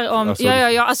klump. Om,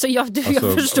 alltså, jag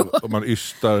förstår. Om man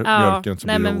ystar mjölken så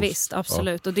blir det men ost. Visst,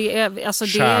 absolut. Och det är, alltså,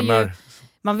 det Kärnar. är ju,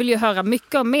 man vill ju höra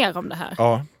mycket mer om det här.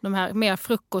 Ja. De här mer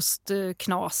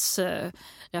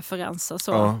frukostknas-referenser.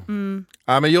 Ja.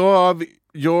 Men jag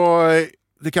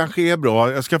det kanske är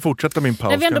bra. Jag ska fortsätta min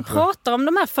paus. När vi ändå kanske. pratar om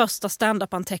de här första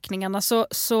stand-up-anteckningarna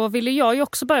så ville jag ju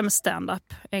också börja med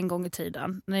stand-up en gång i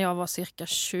tiden. När jag var cirka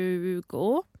 21.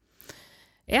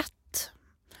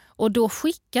 Och då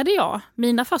skickade jag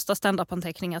mina första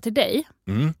stand-up-anteckningar till dig.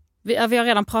 Mm. Vi har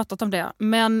redan pratat om det.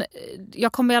 Men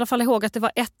jag kommer i alla fall ihåg att det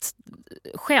var ett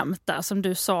skämt där som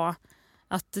du sa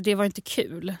att det var inte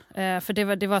kul. För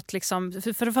det var ett liksom,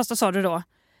 för det första sa du då,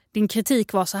 din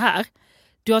kritik var så här.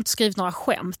 Du har inte skrivit några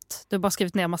skämt. Du har bara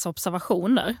skrivit ner en massa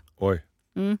observationer. Oj.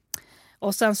 Mm.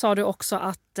 Och sen sa du också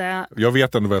att... jag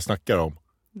vet ändå vad jag snackar om.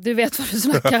 Du vet vad du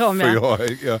snackar om, ja.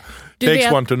 Du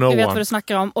vet vad du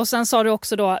snackar om. Och sen sa du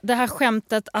också då, det här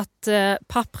skämtet att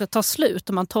pappret tar slut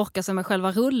och man torkar sig med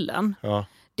själva rullen. Ja.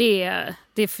 Det är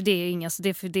ingen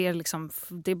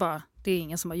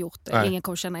som har gjort det. Nej. Ingen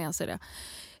kommer känna igen sig i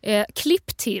det.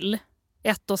 Klipp till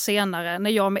 1 år senare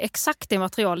när jag med exakt det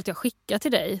materialet jag skickar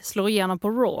till dig slår igenom på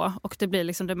Raw och det blir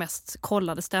liksom det mest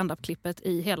kollade stand-up-klippet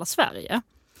i hela Sverige.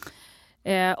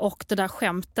 Och det där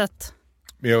skämtet...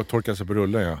 Men jag torkar sig på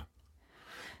rullen, ja.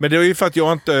 Men det är ju för att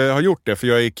jag inte har gjort det, för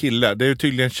jag är kille. Det är ju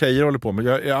tydligen tjejer håller på, men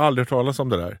jag har aldrig hört talas om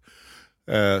det där.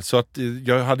 Så att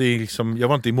jag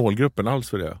var inte i målgruppen alls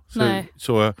för det.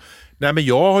 Nej, men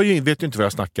jag vet ju inte vad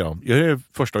jag snackar om. Jag är den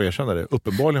första att erkänna det.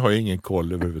 Uppenbarligen har jag ingen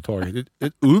koll överhuvudtaget. Det är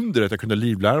ett under att jag kunde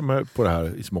livlära mig på det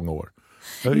här i så många år.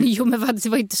 Jo, men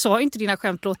så har inte dina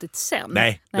skämt låtit sen.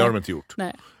 Nej, det har de inte gjort.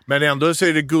 Nej. Men ändå så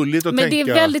är det gulligt att tänka... Men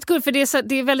det är väldigt gulligt, för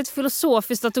det är väldigt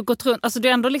filosofiskt att du gått runt... Alltså du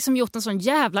har ändå liksom gjort en sån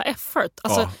jävla effort.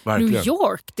 Alltså New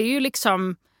York, det är ju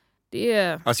liksom...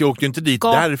 Alltså jag åkte ju inte dit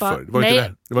därför. Det var Nej,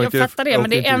 inte det var jag fattar det, men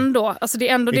det är ändå... Alltså det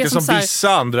är ändå inte det som så här...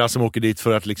 vissa andra som åker dit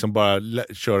för att liksom bara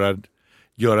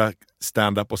göra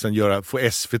stand-up och sen få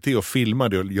SVT och filma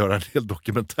det och göra en hel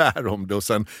dokumentär om det och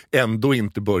sen ändå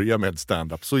inte börja med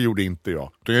stand-up. Så gjorde inte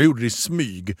jag. Jag gjorde det i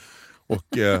smyg och,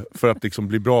 för att liksom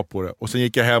bli bra på det. Och sen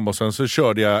gick jag hem och sen så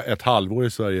körde jag ett halvår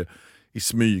i Sverige i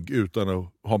smyg utan att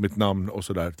ha mitt namn och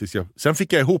sådär. Sen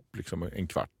fick jag ihop liksom en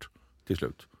kvart till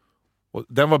slut. Och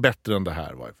den var bättre än det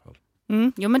här i varje fall.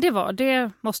 Jo, men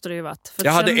det måste det ju varit.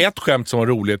 Jag hade ett skämt som var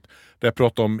roligt där jag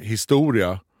pratade om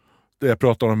historia. Där jag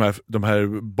pratade om de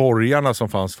här borgarna som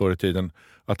fanns förr i tiden.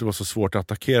 Att det var så svårt att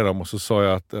attackera dem. Och så sa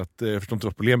jag att jag förstår inte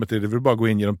vad problemet är. Det vill bara gå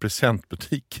in genom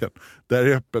presentbutiken. Där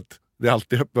är öppet. Det är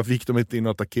alltid öppet. Varför gick de inte in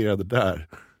och attackerade där?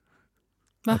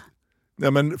 Va?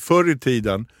 Ja, men förr i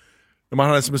tiden... När man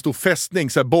hade som en stor fästning,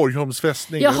 så här Borgholms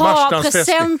fästning. Jaha,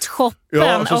 presentshoppen.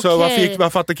 Ja, så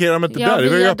varför attackerar de inte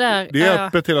där? Det är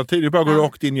öppet hela tiden. Det bara går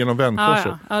rakt in genom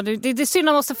vändkorset. Ja, det är synd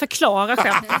att man måste förklara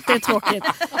skämtet. Det är tråkigt.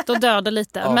 Då dör det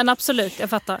lite. Ja. Men absolut, jag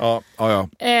fattar. Ja.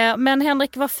 Men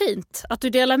Henrik, vad fint att du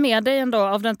delar med dig ändå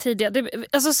av den tidigare...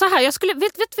 Alltså så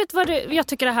här, vet vad jag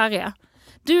tycker det här är?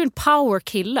 Du är en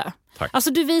powerkille. Tack.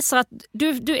 Alltså du visar att du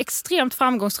är extremt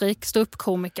framgångsrik,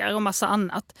 ståuppkomiker och massa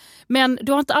annat. Men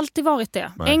du har inte alltid varit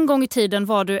det. Nej. En gång i tiden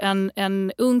var du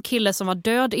en ung kille som var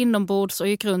död inombords och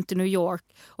gick runt i New York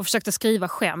och försökte skriva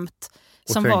skämt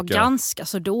som var ganska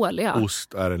så dåliga.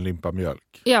 Ost är en limpa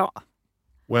mjölk. Ja.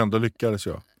 Och ändå lyckades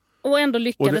jag. Och ändå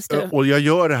lyckades du. Och jag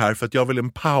gör det här för att jag vill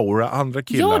empowera andra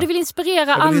killar. Ja, du vill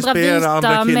inspirera andra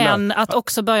vita män att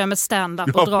också börja med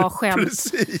stand-up och dra skämt.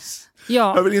 Precis.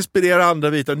 Ja. Jag vill inspirera andra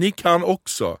vita. Ni kan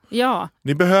också. Ja.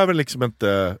 Ni behöver liksom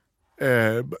inte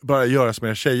bara göra som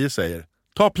era tjejer säger.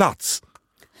 Ta plats,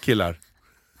 killar.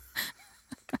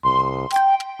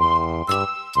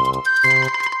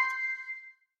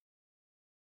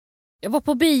 Jag var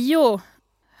på bio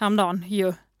häromdagen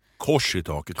ju. Kors i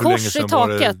taket. Hur länge sedan var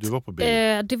det du var på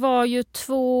bio? Det var ju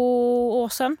 2 år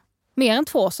sedan. Mer än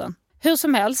 2 år sedan. Hur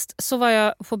som helst så var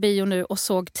jag på bio nu och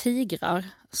såg Tigrar,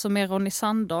 som är Ronny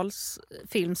Sandahls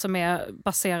film som är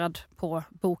baserad på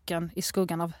boken I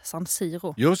skuggan av San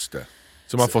Siro. Just det.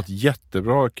 Som har fått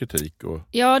jättebra kritik.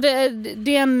 Ja, det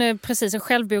är precis en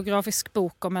självbiografisk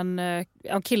bok om en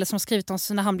kille som har skrivit om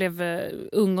när han blev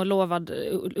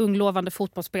ung lovande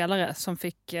fotbollsspelare som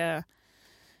fick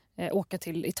åka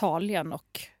till Italien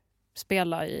och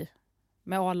spela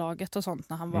med A-laget och sånt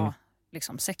när han var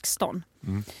liksom 16.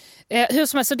 Hur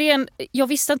som helst, så jag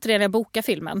visste inte det när jag bokade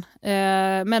filmen,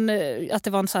 men att det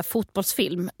var en så här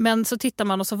fotbollsfilm. Men så tittar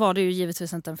man och så var det ju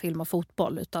givetvis inte en film om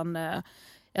fotboll utan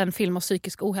en film om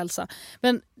psykisk ohälsa.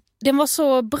 Men den var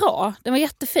så bra, den var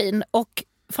jättefin och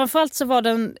framförallt så var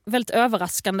den väldigt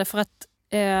överraskande för att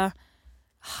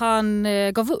han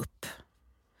gav upp.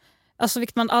 Alltså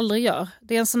vilket man aldrig gör.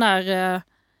 Det är en sån här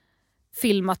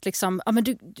film att liksom, men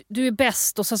du är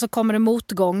bäst och sen så kommer det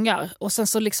motgångar. Och sen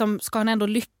så liksom ska han ändå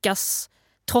lyckas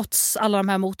trots alla de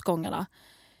här motgångarna.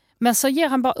 Men så ger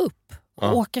han bara upp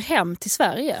och åker hem till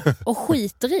Sverige och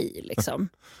skiter i liksom.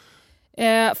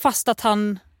 Fast att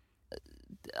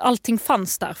allting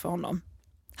fanns där för honom.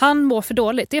 Han mår för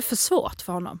dåligt, det är för svårt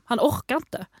för honom. Han orkar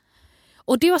inte.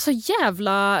 Och det var så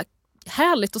jävla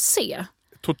härligt att se.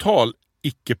 Total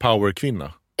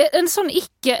icke-power-kvinna. En sån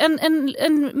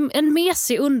en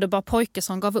mesig, underbar pojke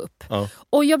som gav upp. Ja.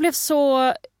 Och jag blev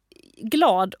så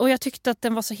glad och jag tyckte att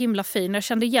den var så himla fin. Jag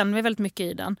kände igen mig väldigt mycket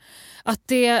i den. Att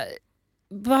det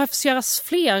behövs göras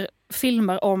fler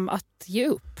filmer om att ge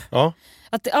upp. Ja.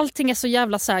 Att allting är så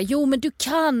jävla så här, jo men du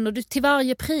kan och du till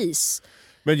varje pris.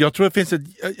 Men jag tror att det finns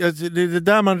det är det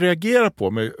där man reagerar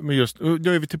på med just,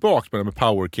 nu är vi tillbaka med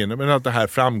powerkvinnor, men att det här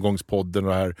framgångspodden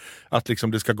och det här, att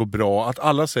liksom det ska gå bra, att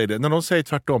alla säger det. När de säger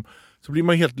tvärtom så blir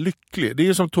man helt lycklig. Det är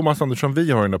ju som Thomas Andersson,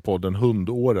 vi har i den här podden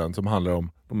Hundåren, som handlar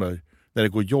om de där, när det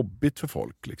går jobbigt för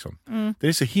folk liksom. Det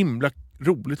är så himla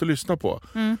roligt att lyssna på.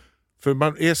 För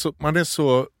man är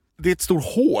så det är ett stort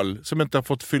hål som inte har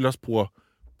fått fyllas på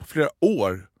flera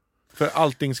år. För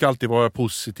allting ska alltid vara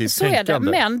positivt så tänkande. Är det.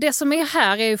 Men det som är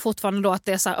här är ju fortfarande då att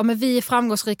det är så här, men vi är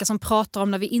framgångsrika som pratar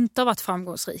om när vi inte har varit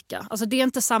framgångsrika. Alltså det är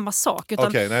inte samma sak.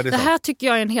 Utan det här tycker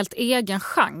jag är en helt egen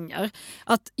genre.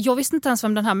 Att jag visste inte ens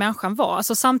vem den här människan var.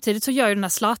 Alltså samtidigt så gör ju den här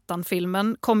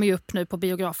Zlatan-filmen, kommer ju upp nu på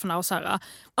biograferna och så här.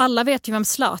 Alla vet ju vem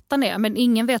Zlatan är, men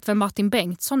ingen vet vem Martin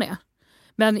Bengtsson är.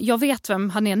 Men jag vet vem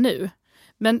han är nu.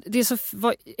 Men det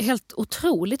var helt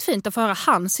otroligt fint att få höra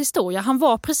hans historia. Han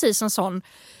var precis en sån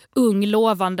ung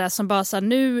lovande som bara sa,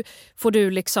 nu får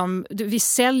du liksom, vi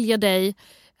säljer dig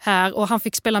här, och han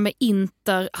fick spela med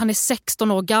Inter. Han är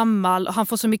 16 år gammal och han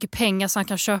får så mycket pengar så han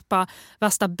kan köpa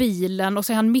värsta bilen, och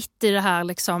så är han mitt i det här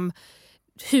liksom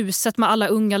huset med alla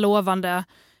unga lovande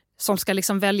som ska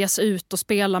liksom väljas ut och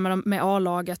spela med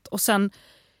A-laget, och sen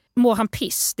mår han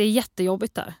piss. Det är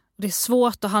jättejobbigt där. Det är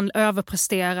svårt och han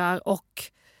överpresterar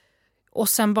och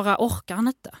sen bara orkar han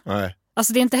inte. Nej.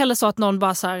 Alltså det är inte heller så att någon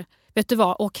bara så här, vet du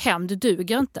vad, åk hem, du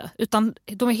duger inte. Utan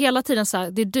de är hela tiden så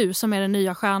här, det är du som är den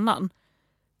nya stjärnan.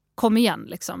 Kom igen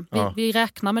liksom, vi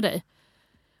räknar med dig.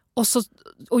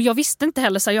 Och jag visste inte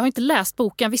heller så här, jag har inte läst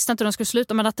boken, jag visste inte hur den skulle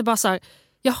sluta, men att det bara så här,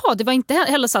 jaha, det var inte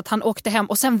heller så att han åkte hem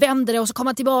och sen vände det och så kom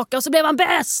han tillbaka och så blev han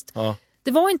bäst. Ja.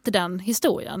 Det var inte den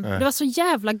historien. Nej. Det var så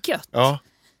jävla gött. Ja.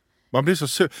 Man blir så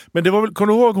sur. Men det var väl,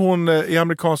 kommer du ihåg hon i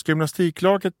amerikanska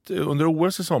gymnastiklaget under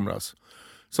OS i somras?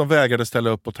 Som vägrade ställa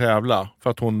upp och tävla för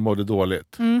att hon mådde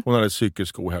dåligt. Hon hade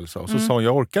psykisk ohälsa. Och så sa hon,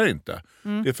 jag orkar inte.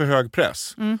 Det är för hög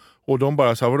press. Och de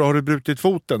bara sa, har du brutit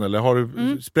foten eller har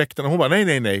du spräckt den? Och hon bara,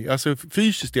 nej. Alltså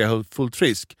fysiskt är jag fullt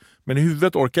frisk. Men i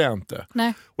huvudet orkar jag inte.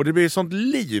 Nej. Och det blir ett sånt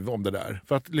liv om det där.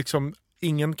 För att liksom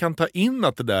ingen kan ta in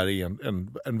att det där är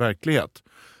en verklighet.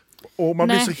 Och man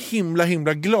blir så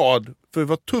himla glad för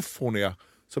vad tuff hon är.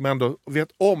 Som ändå vet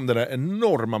om den där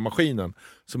enorma maskinen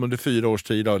som under 4 års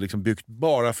tid har liksom byggt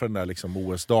bara för den där liksom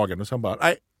OS-dagen. Och sen bara,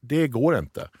 nej, det går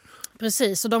inte.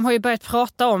 Precis, och de har ju börjat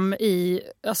prata om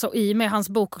i med hans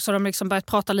bok, så de liksom börjat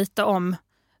prata lite om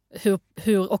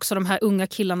hur också de här unga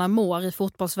killarna mår i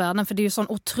fotbollsvärlden. För det är ju sån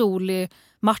otrolig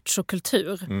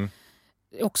machokultur.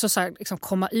 Också så här, liksom,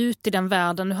 komma ut i den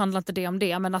världen, nu handlar inte det om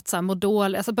det, men att så här, må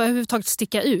dåligt, alltså bara överhuvudtaget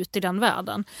sticka ut i den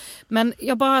världen. Men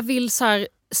jag bara vill så här,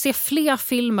 se fler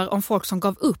filmer om folk som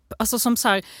gav upp, alltså som så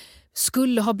här,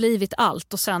 skulle ha blivit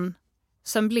allt och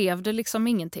sen blev det liksom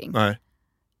ingenting. Nej.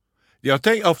 Jag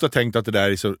har ofta tänkt att det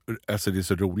där är så, alltså det är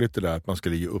så roligt det där att man ska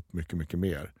ge upp mycket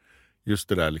mer. Just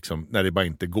det där liksom, när det bara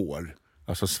inte går.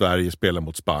 Alltså Sverige spelar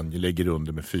mot Spanien, lägger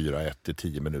under med 4-1 till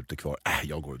 10 minuter kvar.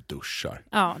 Jag går och duschar.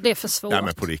 Ja, det är för svårt. Nej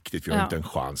men på riktigt, vi har inte en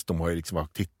chans. De har ju liksom,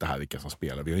 titta här vilka som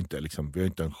spelar. Vi har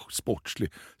inte en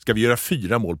sportslig. Ska vi göra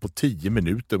 4 mål på 10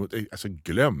 minuter? Alltså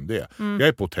glöm det. Jag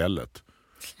är på hotellet.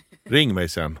 Ring mig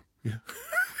sen.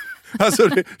 Alltså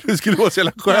det skulle vara så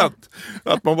jävla skönt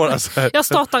att man bara så här, jag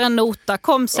startar en nota,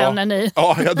 kom sen när ni...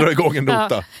 Ja, jag drar igång en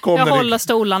nota. Kom jag håller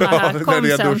stolarna här, kom när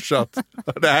ni har sen. Duschat.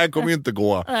 Det här kommer ju inte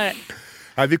gå.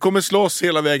 Nej, vi kommer slåss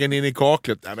hela vägen in i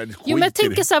kaklet. Nej, men jo, men jag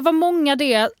tänker så här, vad många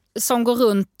det är som går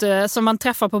runt, som man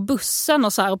träffar på bussen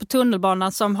och så här, och på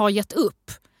tunnelbanan som har gett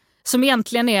upp. Som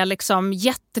egentligen är liksom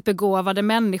jättebegåvade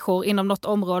människor inom något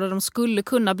område. De skulle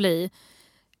kunna bli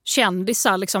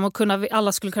kändisar liksom, och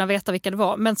alla skulle kunna veta vilka det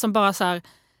var. Men som bara så här,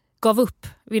 gav upp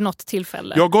vid något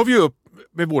tillfälle. Jag gav ju upp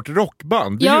med vårt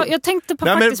rockband. Jag tänkte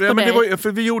faktiskt på det. Det var,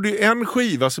 för vi gjorde ju en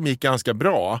skiva som gick ganska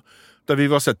bra. Där vi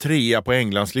var så här 3 på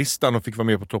Englandslistan och fick vara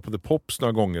med på Top of the Pops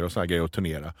några gånger och så här grejer och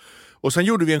turnera. Och sen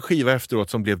gjorde vi en skiva efteråt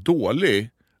som blev dålig,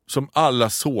 som alla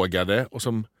sågade och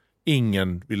som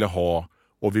ingen ville ha,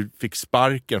 och vi fick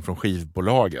sparken från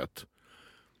skivbolaget.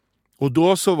 Och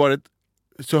då så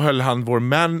höll han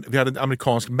vi hade en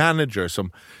amerikansk manager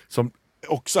som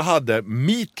också hade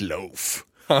Meatloaf.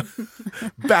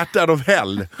 Bat out of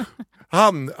hell.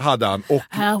 Han hade han och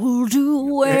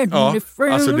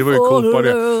alltså det var ju coolt på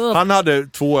det. Han hade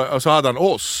 2 och så hade han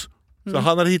oss. Så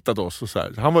han hade hittat oss och så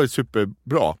här. Han var ju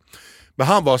superbra. Men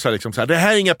han var så här liksom så här, det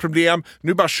här är inga problem.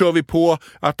 Nu bara kör vi på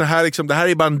att det här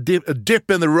är bara en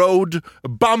dip in the road, a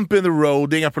bump in the road.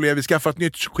 Det är inga problem. Vi skaffar ett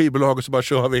nytt skivbolag och så bara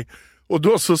kör vi. Och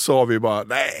då så sa vi bara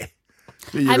nej.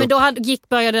 Men då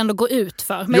började det ändå gå ut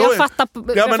för. Men jag fattar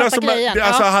grejen.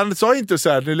 Alltså, han sa inte så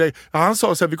här, han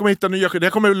sa så här, vi kommer hitta nya, det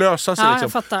kommer att lösa sig.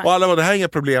 Liksom. Och alla var, det här är inga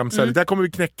problem, så här, det här kommer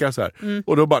vi knäcka. Så här.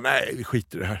 Och då bara, nej, vi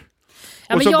skiter i det här.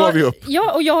 Och så gav vi upp.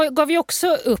 Ja, och jag gav ju också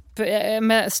upp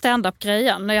med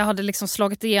stand-up-grejen. När jag hade liksom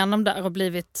slagit igenom där och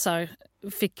blivit så här,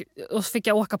 fick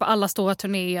jag åka på alla stora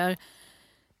turnéer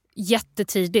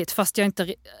jättetidigt, fast jag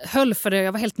inte höll för det.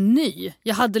 Jag var helt ny.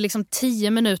 Jag hade liksom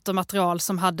 10 minuter material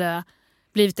som hade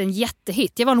blivit en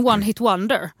jättehit. Jag var en one-hit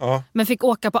wonder. Men fick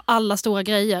åka på alla stora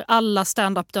grejer. Alla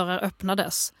stand-up-dörrar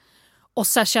öppnades. Och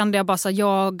så kände jag bara så här,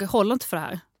 jag håller inte för det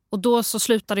här. Och då så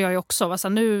slutade jag ju också. Så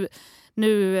här,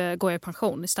 nu går jag i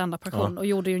pension, i stand-up-pension. Och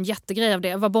gjorde ju en jättegrej av det.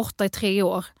 Jag var borta i 3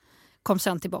 år. Kom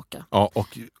sen tillbaka. Ja,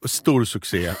 och stor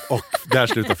succé. Och där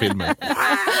slutar filmen.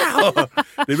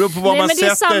 Det beror på vad man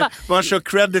sätter. Man kör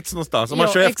credits någonstans. Om man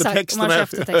kör eftertexterna.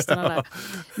 Där.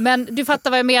 Men du fattar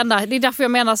vad jag menar. Det är därför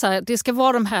jag menar så här. Det ska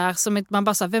vara de här som man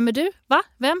bara säger, vem är du? Va?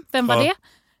 Vem var det?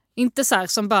 Inte så här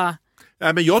som bara...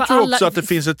 Nej, men jag tror också att det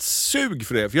finns ett sug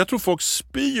för det. För jag tror folk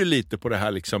spyr lite på det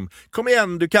här liksom. Kom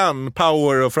igen, du kan.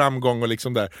 Power och framgång och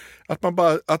liksom där. Att man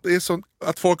bara... Att det är så,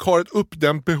 att folk har ett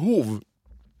uppdämt behov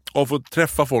av att få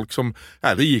träffa folk som...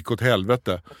 Nej, det gick åt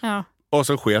helvete. Ja. Och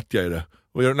så sket jag i det.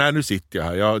 Och nej, nu sitter jag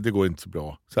här. Ja, det går inte så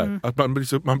bra. Så här, att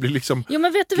man blir liksom... Jo,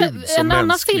 men vet du, en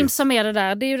annan film som är det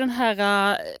där, det är ju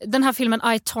den här filmen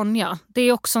I, Tonya. Det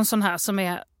är också en sån här som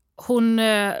är... Hon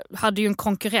hade ju en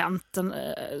konkurrent, en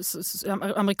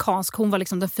amerikansk. Hon var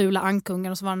liksom den fula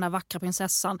ankungen och så var den där vackra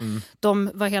prinsessan.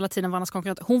 De var hela tiden varandras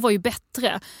konkurrenter. Hon var ju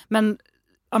bättre, men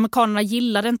amerikanerna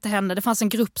gillade inte henne. Det fanns en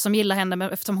grupp som gillade henne, men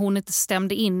eftersom hon inte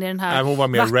stämde in i den här hon var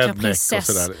mer vackra prinsess.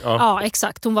 Och sådär. Ja,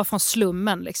 exakt. Hon var från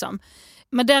slummen liksom.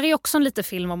 Men där är också en liten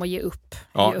film om att ge upp.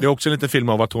 Ja, det är också en liten film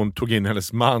av att hon tog in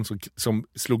hennes man som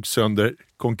slog sönder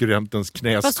konkurrentens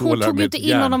knästålar. Fast hon tog ju inte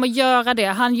in honom att göra det.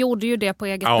 Han gjorde ju det på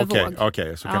eget bevåg.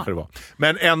 Okej, så kanske det var.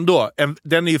 Men ändå,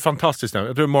 den är ju fantastisk. Jag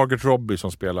tror det är Margaret Robbie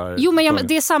som spelar. Jo, men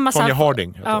det är samma sak. Tonya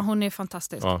Harding. Ja, hon är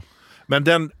fantastisk. Ja.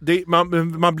 Men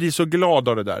man blir så glad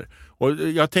av det där. Och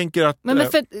jag tänker att...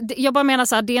 jag bara menar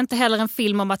så här, det är inte heller en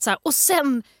film om att så här, och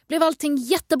sen blev allting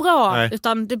jättebra. Nej.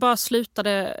 Utan det bara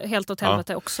slutade helt åt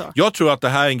helvete också. Jag tror att det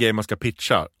här är en grej man ska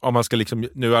pitcha. Om man ska liksom,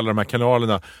 nu alla de här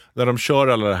kanalerna, när de kör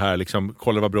alla det här, liksom,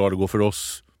 kolla vad bra det går för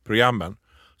oss, programmen.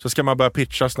 Så ska man börja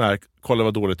pitcha sån här, kolla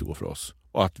vad dåligt det går för oss.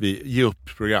 Och att vi ger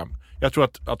upp program. Jag tror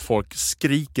att folk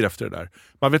skriker efter det där.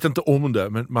 Man vet inte om det,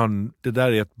 men det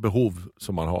där är ett behov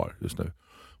som man har just nu.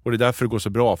 Och det är därför det går så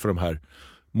bra för de här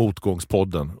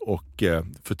Motgångspodden och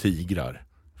för Tigrar.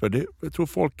 För jag tror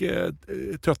folk är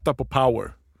trötta på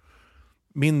power.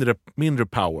 Mindre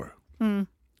power.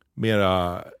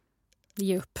 Mera...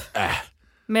 Ge upp.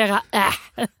 Mera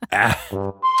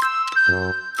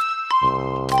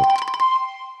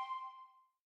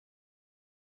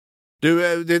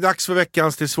Du, det är dags för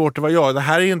veckans Det är svårt att vara jag. Det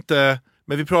här är inte...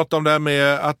 Men vi pratade om det här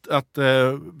med att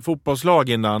fotbollslag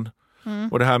innan.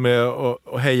 Och det här med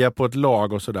att heja på ett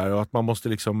lag och sådär. Och att man måste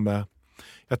liksom...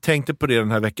 Jag tänkte på det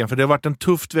den här veckan. För det har varit en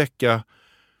tuff vecka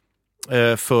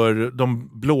för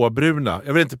de blåbruna.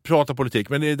 Jag vill inte prata politik.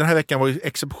 Men den här veckan var ju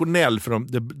exceptionell för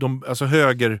alltså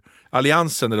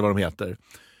högeralliansen eller vad de heter.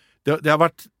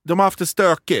 De har haft det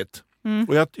stökigt.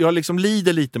 Och jag liksom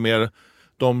lider lite med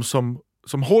de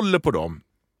som håller på dem.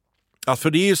 Alltså,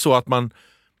 för det är ju så att man...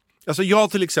 Alltså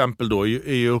jag till exempel då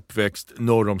är ju uppväxt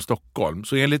norr om Stockholm.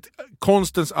 Så enligt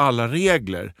konstens alla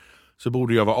regler så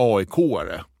borde jag vara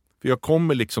AIK-are. För jag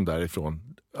kommer liksom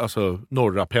därifrån, alltså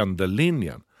norra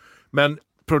pendellinjen. Men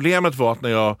problemet var att när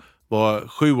jag var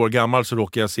 7 år gammal så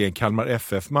råkade jag se en Kalmar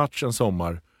FF-match en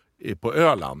sommar på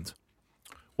Öland.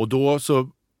 Och då så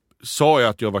sa jag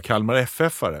att jag var Kalmar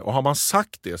FF-are. Och har man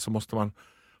sagt det så måste man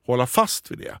hålla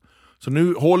fast vid det. Så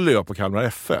nu håller jag på Kalmar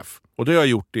FF. Och det har jag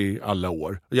gjort i alla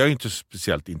år. Jag är inte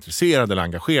speciellt intresserad eller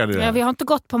engagerad i det här. Vi har inte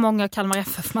gått på många Kalmar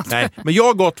FF-matcher. Nej, men jag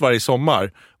har gått varje sommar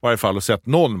i varje fall och sett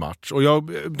någon match. Och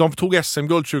de tog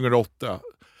SM-guld 2008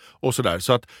 och sådär.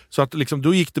 Så att liksom,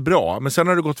 då gick det bra. Men sen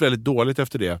har det gått väldigt dåligt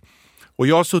efter det. Och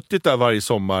jag har suttit där varje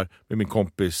sommar med min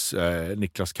kompis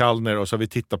Niklas Kallner och så har vi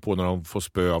tittat på när de får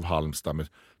spö av Halmstad med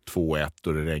 2-1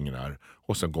 och det regnar.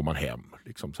 Och sen går man hem.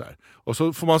 Liksom så här. Och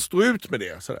så får man stå ut med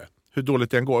det. Så där, hur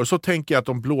dåligt det än går. Och så tänker jag att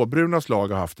de blåbrunas lag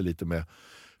har haft det lite med.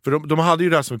 För de hade ju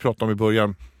det här som vi pratade om i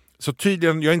början. Så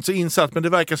tydligen, jag är inte så insatt, men det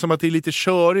verkar som att det är lite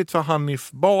körigt för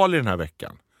Hanif Bali den här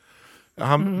veckan.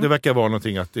 Det verkar vara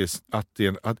någonting att det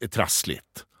är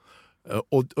trassligt.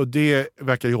 Och det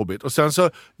verkar jobbigt. Och sen så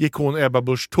gick hon Ebba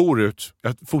Busch Thor ut.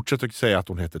 Jag fortsätter att säga att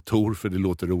hon heter Thor för det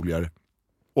låter roligare.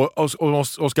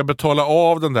 Och ska betala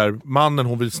av den där mannen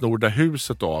hon vill sno det där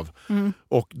huset av.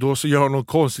 Och då så gör hon något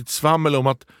konstigt svammel om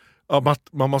att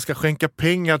man ska skänka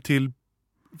pengar till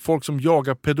folk som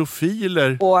jagar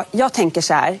pedofiler. Och jag tänker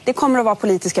så här, det kommer att vara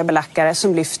politiska belackare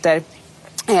som lyfter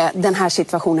den här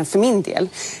situationen för min del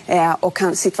och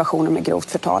situationen med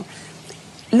grovt förtal.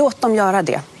 Låt dem göra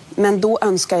det. Men då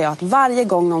önskar jag att varje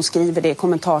gång någon skriver det i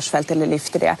kommentarsfält eller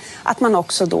lyfter det, att man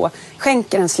också då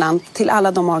skänker en slant till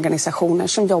alla de organisationer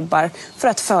som jobbar för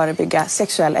att förebygga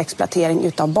sexuell exploatering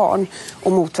utav barn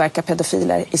och motverka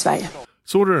pedofiler i Sverige.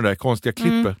 Såg du den där konstiga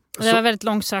klippet? Det var väldigt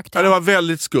långsökt. Ja, det var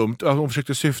väldigt skumt. Hon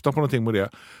försökte syfta på någonting med det.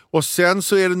 Och sen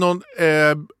så är det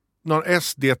någon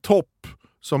SD-topp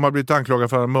som har blivit anklagad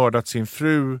för att ha mördat sin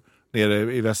fru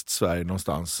nere i Västsverige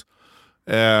någonstans.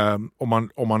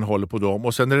 Om man håller på dem.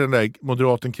 Och sen är det den där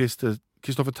moderaten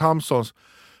Kristoffer Tamsons.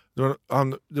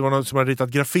 Det var någon som hade ritat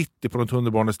graffiti på någon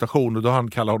tunnelbanestation och då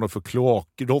han kallade honom för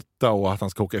kloakrotta och att han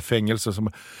ska åka i fängelse.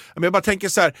 Men jag bara tänker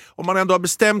så här, om man ändå har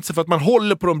bestämt sig för att man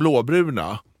håller på de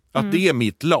blåbruna, att det är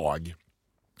mitt lag,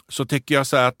 så tycker jag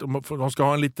så här att de ska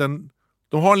ha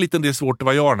de har en liten del svårt att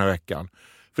vara jag den här veckan.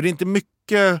 För det är inte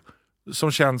mycket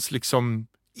som känns liksom,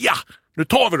 ja, nu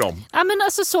tar vi dem. Ja, men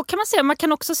alltså, så kan man säga. Man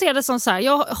kan också se det som så här,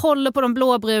 jag håller på de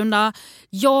blåbruna,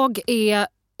 jag är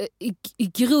i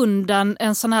grunden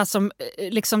en sån här som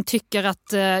liksom tycker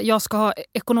att jag ska ha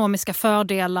ekonomiska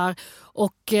fördelar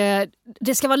och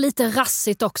det ska vara lite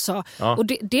rassigt också. Ja. Och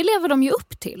det lever de ju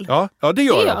upp till. Ja det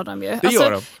gör de ju. Det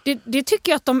gör de. Det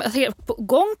tycker jag att de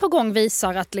gång på gång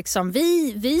visar att liksom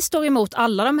vi står emot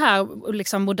alla de här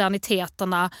liksom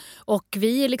moderniteterna och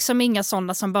vi är liksom inga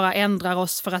sådana som bara ändrar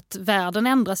oss för att världen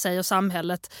ändrar sig och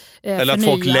samhället eller att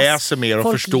folk läser mer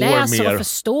och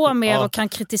förstår mer och kan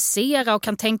kritisera och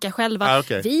kan tänka själva.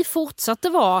 Okay. Vi fortsätter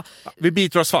vara... Vi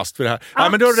biter oss fast vid det här. Ja,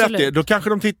 men då är det rätt. Då kanske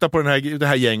de tittar på det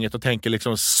här gänget och tänker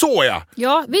liksom, såja!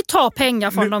 Ja, vi tar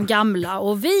pengar från de gamla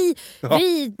och vi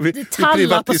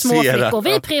tallar på småflickor.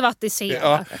 Vi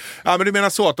privatiserar. Ja, men du menar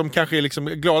så att de kanske är liksom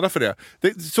glada för det.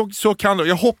 Så kan de.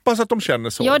 Jag hoppas att de känner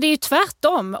så. Ja, det är ju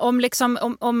tvärtom.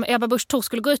 Om Ebba Busch Thor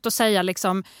skulle gå ut och säga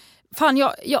liksom, fan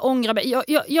jag ångrar mig.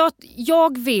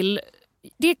 Jag vill...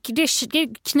 Det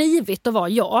är knivigt att vara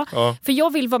jag. För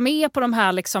jag vill vara med på de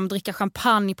här liksom, dricka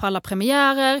champagne på alla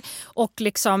premiärer och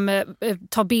liksom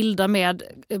ta bilder med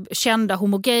kända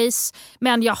homogays,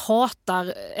 men jag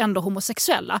hatar ändå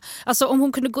homosexuella. Alltså om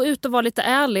hon kunde gå ut och vara lite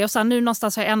ärlig och säga nu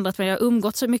någonstans har jag ändrat mig, jag har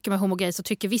umgått så mycket med homogays och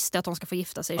tycker visst att de ska få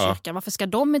gifta sig i kyrkan. Varför ska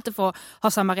de inte få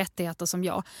ha samma rättigheter som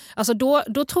jag? Alltså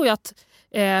då tror jag att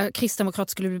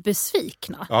kristdemokrater skulle bli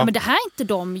besvikna. Men det här är inte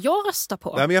de jag röstar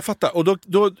på. Nej, men jag fattar. Och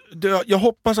jag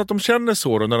hoppas att de känner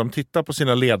så då, när de tittar på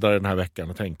sina ledare den här veckan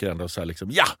och tänker ändå så här liksom,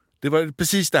 ja, det var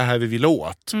precis det här vi ville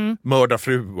åt. Mörda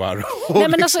fruar. Nej,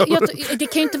 men liksom... alltså, det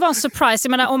kan ju inte vara en surprise.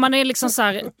 Jag menar, om man är liksom så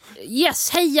här, yes,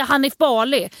 heja Hanif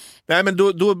Bali. Nej, men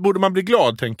då borde man bli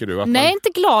glad, tänker du? Nej, inte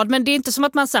glad, men det är inte som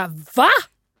att man säger, va?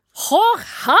 Har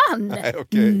han?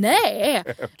 Nej.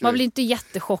 Man blir inte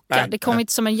jättechockad. Det kommer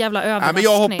inte som en jävla överraskning. Men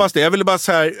jag hoppas det. Jag vill bara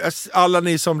säga, alla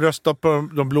ni som röstar på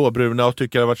de blåbruna och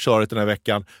tycker det har varit körigt den här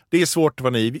veckan. Det är svårt att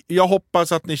vara ni. Jag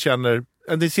hoppas att ni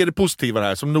ser det positiva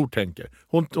här, som Nord tänker.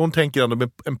 Hon tänker ändå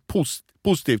med en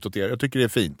positivt åt er. Jag tycker det är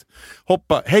fint.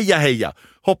 Heja.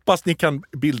 Hoppas ni kan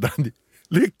bilda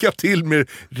lycka till med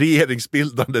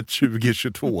regeringsbildandet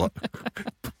 2022.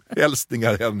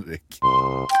 Hälsningar, Henrik.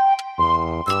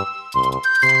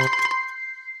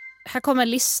 Här kommer en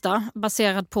lista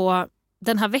baserad på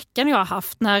den här veckan jag har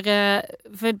haft.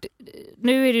 För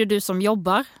nu är det ju du som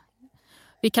jobbar.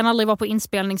 Vi kan aldrig vara på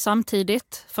inspelning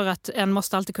samtidigt för att en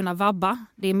måste alltid kunna vabba.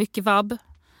 Det är mycket vabb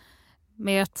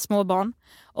med ett småbarn.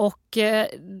 Och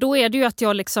då är det ju att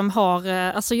jag liksom har,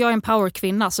 alltså jag är en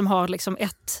powerkvinna som har liksom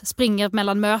springer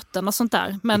mellan möten och sånt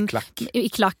där. Men, i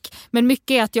klack. Men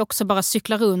mycket är att jag också bara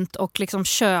cyklar runt och liksom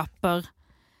köper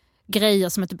grejer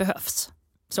som inte behövs.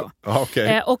 Så.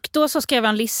 Okay. Och då så skrev jag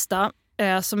en lista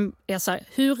som är så här: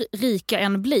 hur rik jag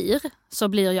än blir så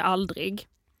blir jag aldrig.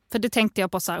 För det tänkte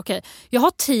jag på så här, okej, jag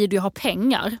har tid och jag har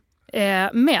pengar.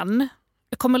 Men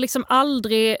jag kommer liksom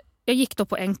aldrig... Jag gick då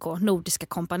på NK, Nordiska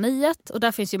kompaniet, och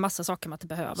där finns ju massa saker man inte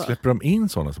behöver. Släpper de in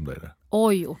sådana som dig där?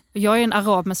 Oj, jag är en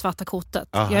arab med svarta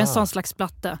kortet. Aha. Jag är en sån slags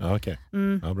platte. Ja, okej.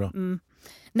 Ja, bra.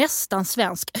 Nästan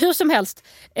svensk. Hur som helst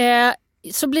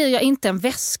så blir jag inte en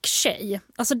väsktjej.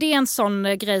 Alltså det är en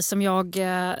sån grej som jag...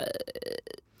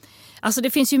 Alltså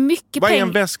det finns ju mycket Vad är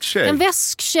en väsktjej? En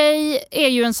väsktjej är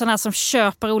ju en sån här som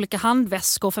köper olika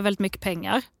handväskor för väldigt mycket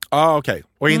pengar. Okej.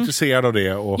 Och är intresserad av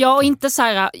det. Och... Ja, och inte så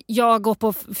här, jag går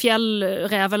på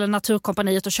Fjällräv eller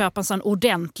Naturkompaniet och köper en sån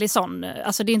ordentlig sån.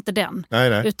 Alltså det är inte den.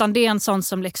 Nej. Utan det är en sån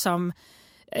som liksom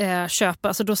köper,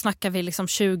 alltså då snackar vi liksom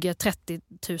 20-30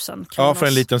 000 kronor. Ja, för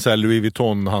en liten så här Louis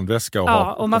Vuitton handväska.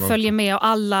 Ja, och man följer med och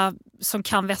alla som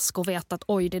kan väskor vet att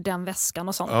oj, det är den väskan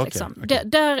och sånt. Okay, liksom. okay.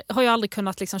 Där har jag aldrig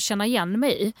kunnat liksom känna igen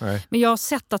mig i. Nej. Men jag har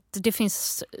sett att det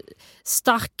finns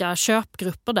starka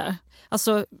köpgrupper där.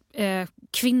 Alltså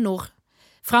kvinnor,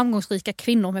 framgångsrika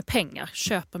kvinnor med pengar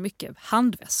köper mycket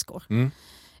handväskor.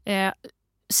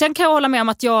 Sen kan jag hålla med om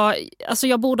att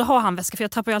jag borde ha handväska, för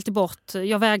jag tappar ju alltid bort.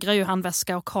 Jag vägrar ju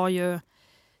handväska och har ju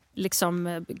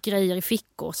liksom grejer i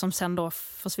fickor som sen då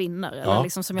försvinner. Ja. Eller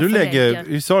liksom som jag förlägger.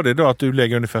 Vi sa det då att du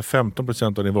lägger ungefär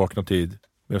 15% av din vakna tid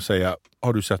med att säga,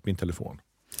 har du sett min telefon?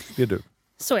 Det är du.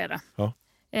 Så är det. Ja.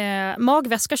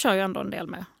 Magväska kör jag ändå en del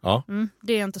med. Ja.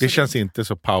 Det är inte det så känns inte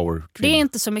så powerkvinna. Det är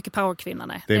inte så mycket powerkvinna,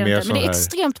 nej. Det är mer inte. Men det är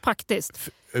extremt praktiskt.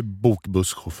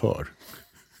 Bokbusschaufför.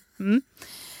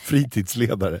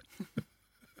 Fritidsledare.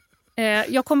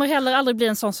 Jag kommer heller aldrig bli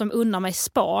en sån som unnar mig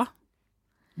spa.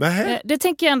 Det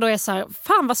tänker jag ändå är så här,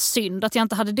 fan vad synd att jag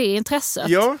inte hade det intresset.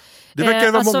 Ja, det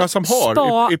verkar vara många som har.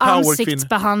 Spa, i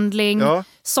ansiktsbehandling,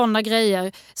 sådana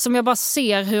grejer. Som jag bara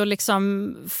ser hur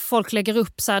liksom folk lägger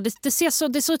upp. Så här.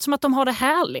 Det ser ut som att de har det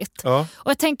härligt. Ja.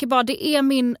 Och jag tänker bara, det är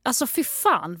min... Alltså fy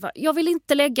fan, jag vill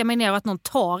inte lägga mig ner och att någon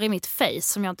tar i mitt face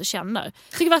som jag inte känner. Jag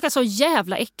tycker det verkar så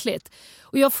jävla äckligt.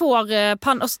 Och jag får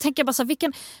och så tänker jag bara så här,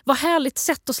 vad härligt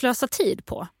sätt att slösa tid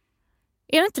på.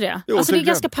 Är det inte det? Jo, alltså det är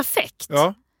ganska perfekt.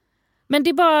 Ja. Men det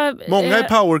är bara... Många i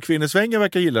powerkvinnesvängen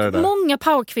verkar gilla det där. Många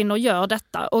powerkvinnor gör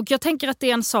detta. Och jag tänker att det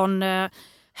är en sån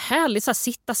härlig så här,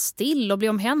 sitta still och bli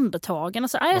omhändertagen.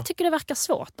 Alltså, jag tycker det verkar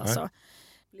svårt. Alltså.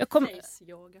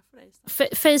 Face-yoga för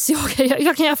dig. Face-yoga.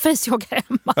 Jag kan göra face-yoga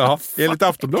hemma. Ja, enligt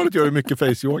Aftonbladet gör du mycket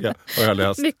face-yoga. Har jag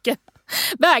läst. Mycket.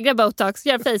 Vägra botox,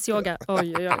 gör face-yoga.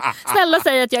 Oj, oj, oj. Snälla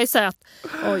säg att jag är söt.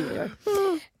 Oj, oj,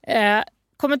 oj.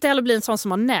 Kommer inte heller bli en sån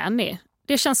som har nanny.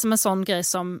 Det känns som en sån grej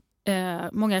som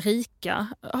många rika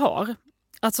har.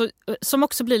 Alltså, som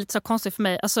också blir lite så konstigt för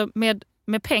mig. Alltså,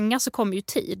 med pengar så kommer ju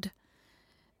tid.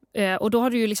 Och då har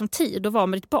du ju liksom tid att vara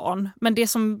med ditt barn. Men det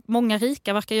som många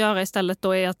rika verkar göra istället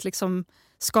då är att liksom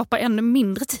skapa ännu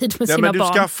mindre tid med sina men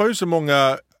barn. Du skaffar ju så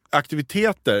många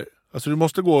aktiviteter. Alltså du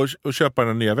måste gå och köpa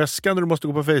den nya väskan, du måste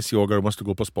gå på face-yoga, du måste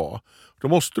gå på spa. Då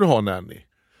måste du ha nanny.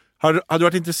 Hade du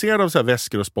varit intresserad av så här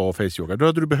väskor och spa och face-yoga, då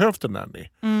hade du behövt en nanny.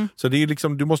 Så det är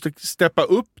liksom, du måste steppa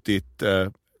upp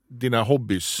dina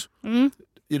hobbys,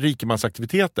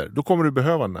 rikemansaktiviteter. Då kommer du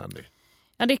behöva en nanny.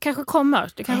 Ja, det kanske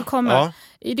kommer. Ja.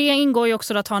 I det ingår ju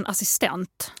också att ha en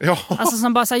assistent. Ja. Alltså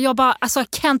som bara så här,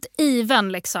 can't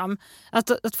even liksom.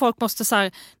 Att folk måste så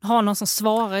här, ha någon som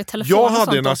svarar i telefon. Jag och hade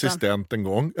sånt en assistent en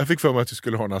gång. Jag fick för mig att jag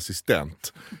skulle ha en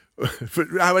assistent.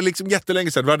 För det här var liksom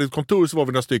jättelänge sedan. Vi hade ett kontor, så var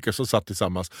vi några stycken som satt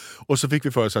tillsammans. Och så fick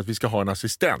vi för oss att vi ska ha en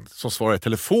assistent som svarar i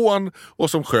telefon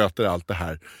och som sköter allt det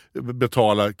här.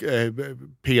 Betalar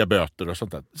p-böter och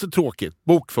sånt där. Så tråkigt.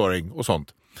 Bokföring och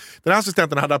sånt. Den här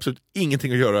assistenten hade absolut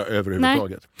ingenting att göra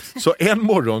överhuvudtaget. Nej. Så en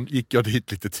morgon gick jag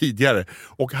dit lite tidigare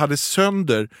och hade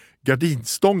sönder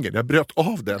gardinstången. Jag bröt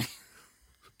av den.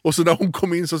 Och så när hon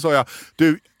kom in så sa jag,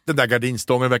 du, den där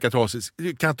gardinstången verkar trasig.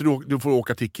 Kan inte du får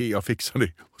åka till Ikea och fixa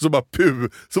det? Och så bara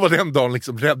så var den dagen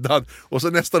liksom räddad. Och så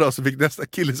nästa dag så fick nästa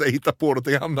kille så hitta på något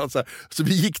annat. Så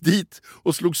vi gick dit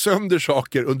och slog sönder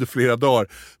saker under flera dagar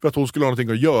för att hon skulle ha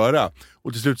någonting att göra.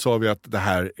 Och till slut sa vi att det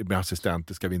här med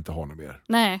assistenter ska vi inte ha något mer.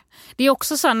 Nej, det är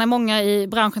också så när många i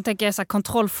branschen tänker så här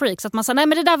kontrollfreaks. Att man säger, nej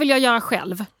men det där vill jag göra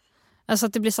själv. Alltså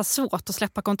att det blir så svårt att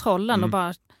släppa kontrollen och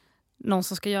bara... någon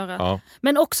som ska göra. Ja.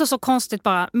 Men också så konstigt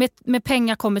bara, med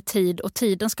pengar kommer tid och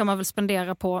tiden ska man väl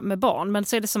spendera på med barn. Men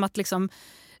så är det som att liksom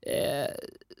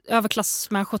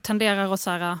överklassmänniskor tenderar att så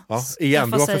här... Ja,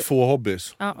 igen, du har för få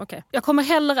hobbys. Ja, okay. Jag kommer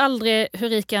heller aldrig, hur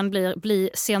rik jag än bli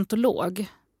scientolog.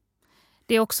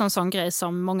 Det är också en sån grej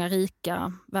som många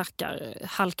rika verkar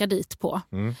halka dit på.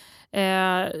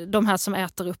 De här som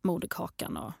äter upp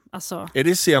moderkakan. Och, alltså, är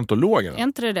det scientologerna? Är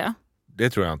inte det? Det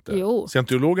tror jag inte. Jo.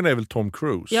 Scientologerna är väl Tom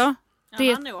Cruise? Ja,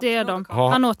 det är de. Ja.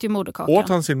 Han åt ju moderkakan. Åt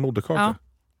han sin moderkaka? Ja.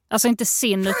 Alltså inte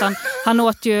sin, utan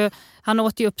han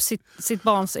åt ju upp sitt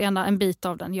barns en bit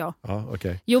av den, ja.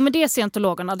 Okay. Jo, men det är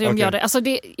scientologerna. Gör det. Alltså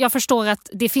jag förstår att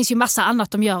det finns ju massa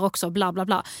annat de gör också, bla bla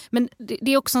bla. Men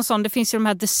det är också en sån, det finns ju de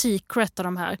här The Secret och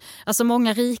de här. Alltså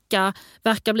många rika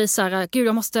verkar bli så här, gud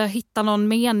jag måste hitta någon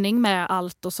mening med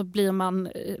allt, och så blir man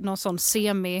någon sån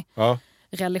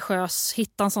religiös,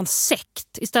 hitta en sån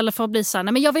sekt istället för att bli så här,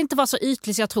 nej men jag vill inte vara så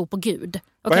ytlig så jag tror på Gud. Okay?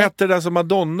 Vad hette det som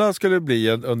Madonna skulle bli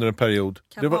under en period?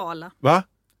 Kabbala. Va?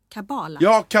 Kabbala.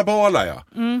 Ja, Kabbala, ja.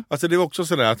 Mm. Alltså det var också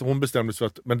sådär att hon bestämde sig för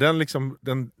att, men den liksom,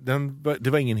 det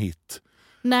var ingen hit.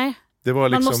 Nej. Det var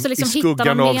liksom, man måste liksom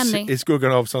hitta någon mening. I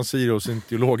skuggan av San Siro och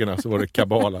scientologerna så var det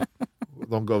Kabbala.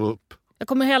 De gav upp. Jag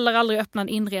kommer heller aldrig öppna en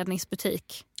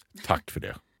inredningsbutik. Tack för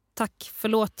det. Tack,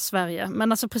 förlåt Sverige.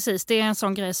 Men alltså precis, det är en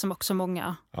sån grej som också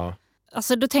många... Ja.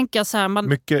 Alltså då tänker jag så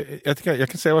här... Jag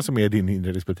kan säga vad som är din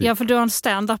inredningsbutik. Ja, för du har en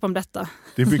stand-up om detta.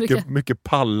 Det är mycket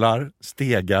pallar,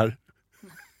 stegar,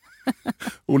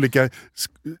 olika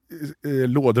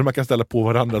lådor man kan ställa på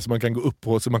varandra så man kan gå upp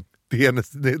på. Det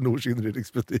är Nors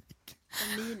inredningsbutik.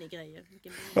 Minigrejer.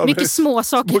 Mycket små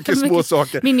saker. Mycket små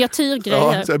saker.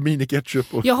 Miniatyrgrejer. Ja, så här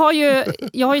mini-ketchup.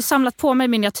 Jag har ju samlat på mig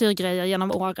miniatyrgrejer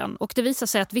genom åren. Och det visar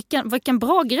sig att vilken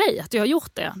bra grej att jag har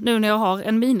gjort det. Nu när jag har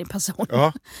en miniperson.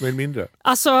 Ja, men mindre.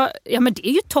 Alltså, ja men det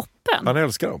är ju toppen. Han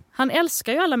älskar dem. Han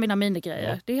älskar ju alla mina minigrejer.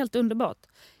 Ja. Det är helt underbart.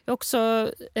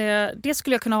 Det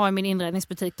skulle jag kunna ha i min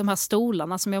inredningsbutik. De här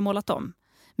stolarna som jag har målat om.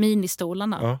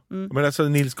 Ministolarna. Ja. Men alltså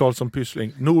Nils Karlsson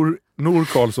Pyssling. Nor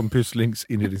Karlsson Pysslings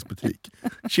inredningsbutik.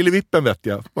 Killevippen vet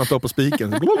jag. Man tar på spiken.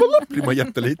 Blir man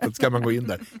jätteliten ska man gå in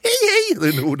där. Hej! Det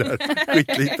är Nor där.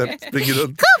 Skitliten. Springer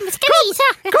runt. Kom, ska visa!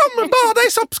 Kom, bada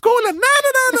i soppskålen. Nej.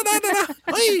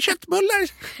 Oj, köttbullar.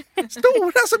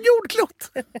 Stora som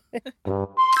jordklot.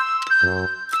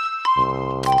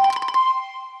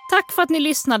 Tack för att ni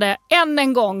lyssnade än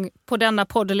en gång på denna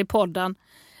Poddelipodden.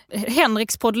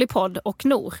 Henriks Poddelipod och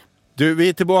Nor. Du, vi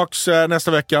är tillbaks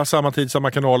nästa vecka, samma tid,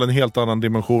 samma kanal, en helt annan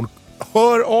dimension.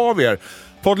 Hör av er!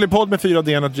 Poddelipod med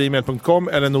 4d@gmail.com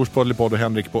eller Nors Poddelipod och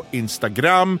Henrik på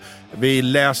Instagram. Vi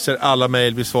läser alla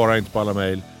mejl, vi svarar inte på alla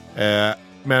mejl.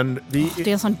 Men vi... Det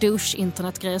är en sån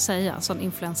douche-internetgrej att säga, en sån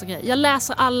influencer-grej. Jag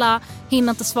läser alla, hinner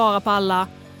inte svara på alla.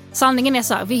 Sanningen är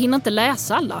så här, vi hinner inte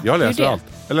läsa alla. Jag läser allt.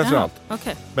 Jag läser allt.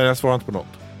 Okay. Men jag svarar inte på något.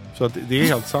 Så att det är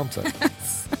helt sant. Så.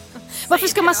 Varför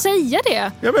ska man säga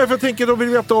det? Ja, men jag tänker då vill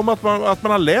vi veta om att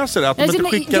man har läser det. Att de inte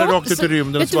skickar det rakt ut i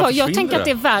rymden. Vet du vad, jag tänker att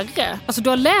det är värre. Alltså du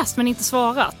har läst men inte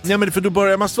svarat. Nej, men för då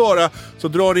börjar man svara så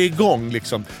drar det igång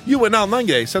liksom. Jo, en annan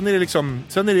grej. Sen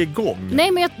är det igång.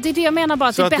 Nej, men det är det jag menar bara.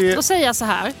 Att det är bättre att säga så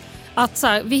här. Att så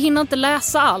här, vi hinner inte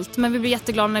läsa allt men vi blir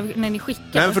jätteglada när ni skickar.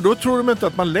 Nej, för då tror de inte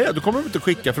att man läser. Då kommer de inte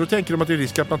skicka för då tänker de att det är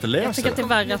risk att man inte läser. Jag tycker att det är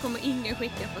värre. Nu kommer ingen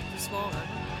skicka för att du svarar.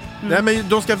 Nej, men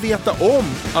de ska veta om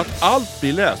att allt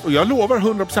blir läst. Och jag lovar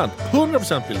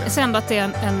 100% blir läst. Sen att det är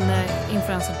en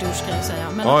influencer-douche-grej att säga.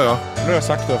 Men... Ja, nu har jag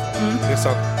sagt det. Det är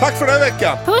sant. Tack för den här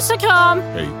veckan! Puss och kram!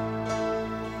 Hej!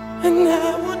 And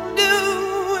I would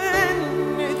do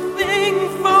anything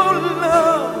for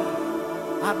love.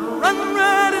 I'd run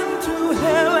right into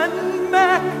hell and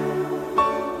back.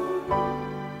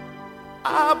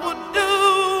 I would do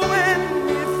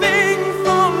anything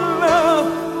for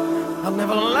love. I'll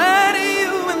never lie to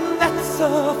you, and that's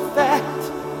a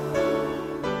fact.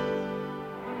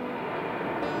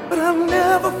 But I'll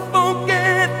never forget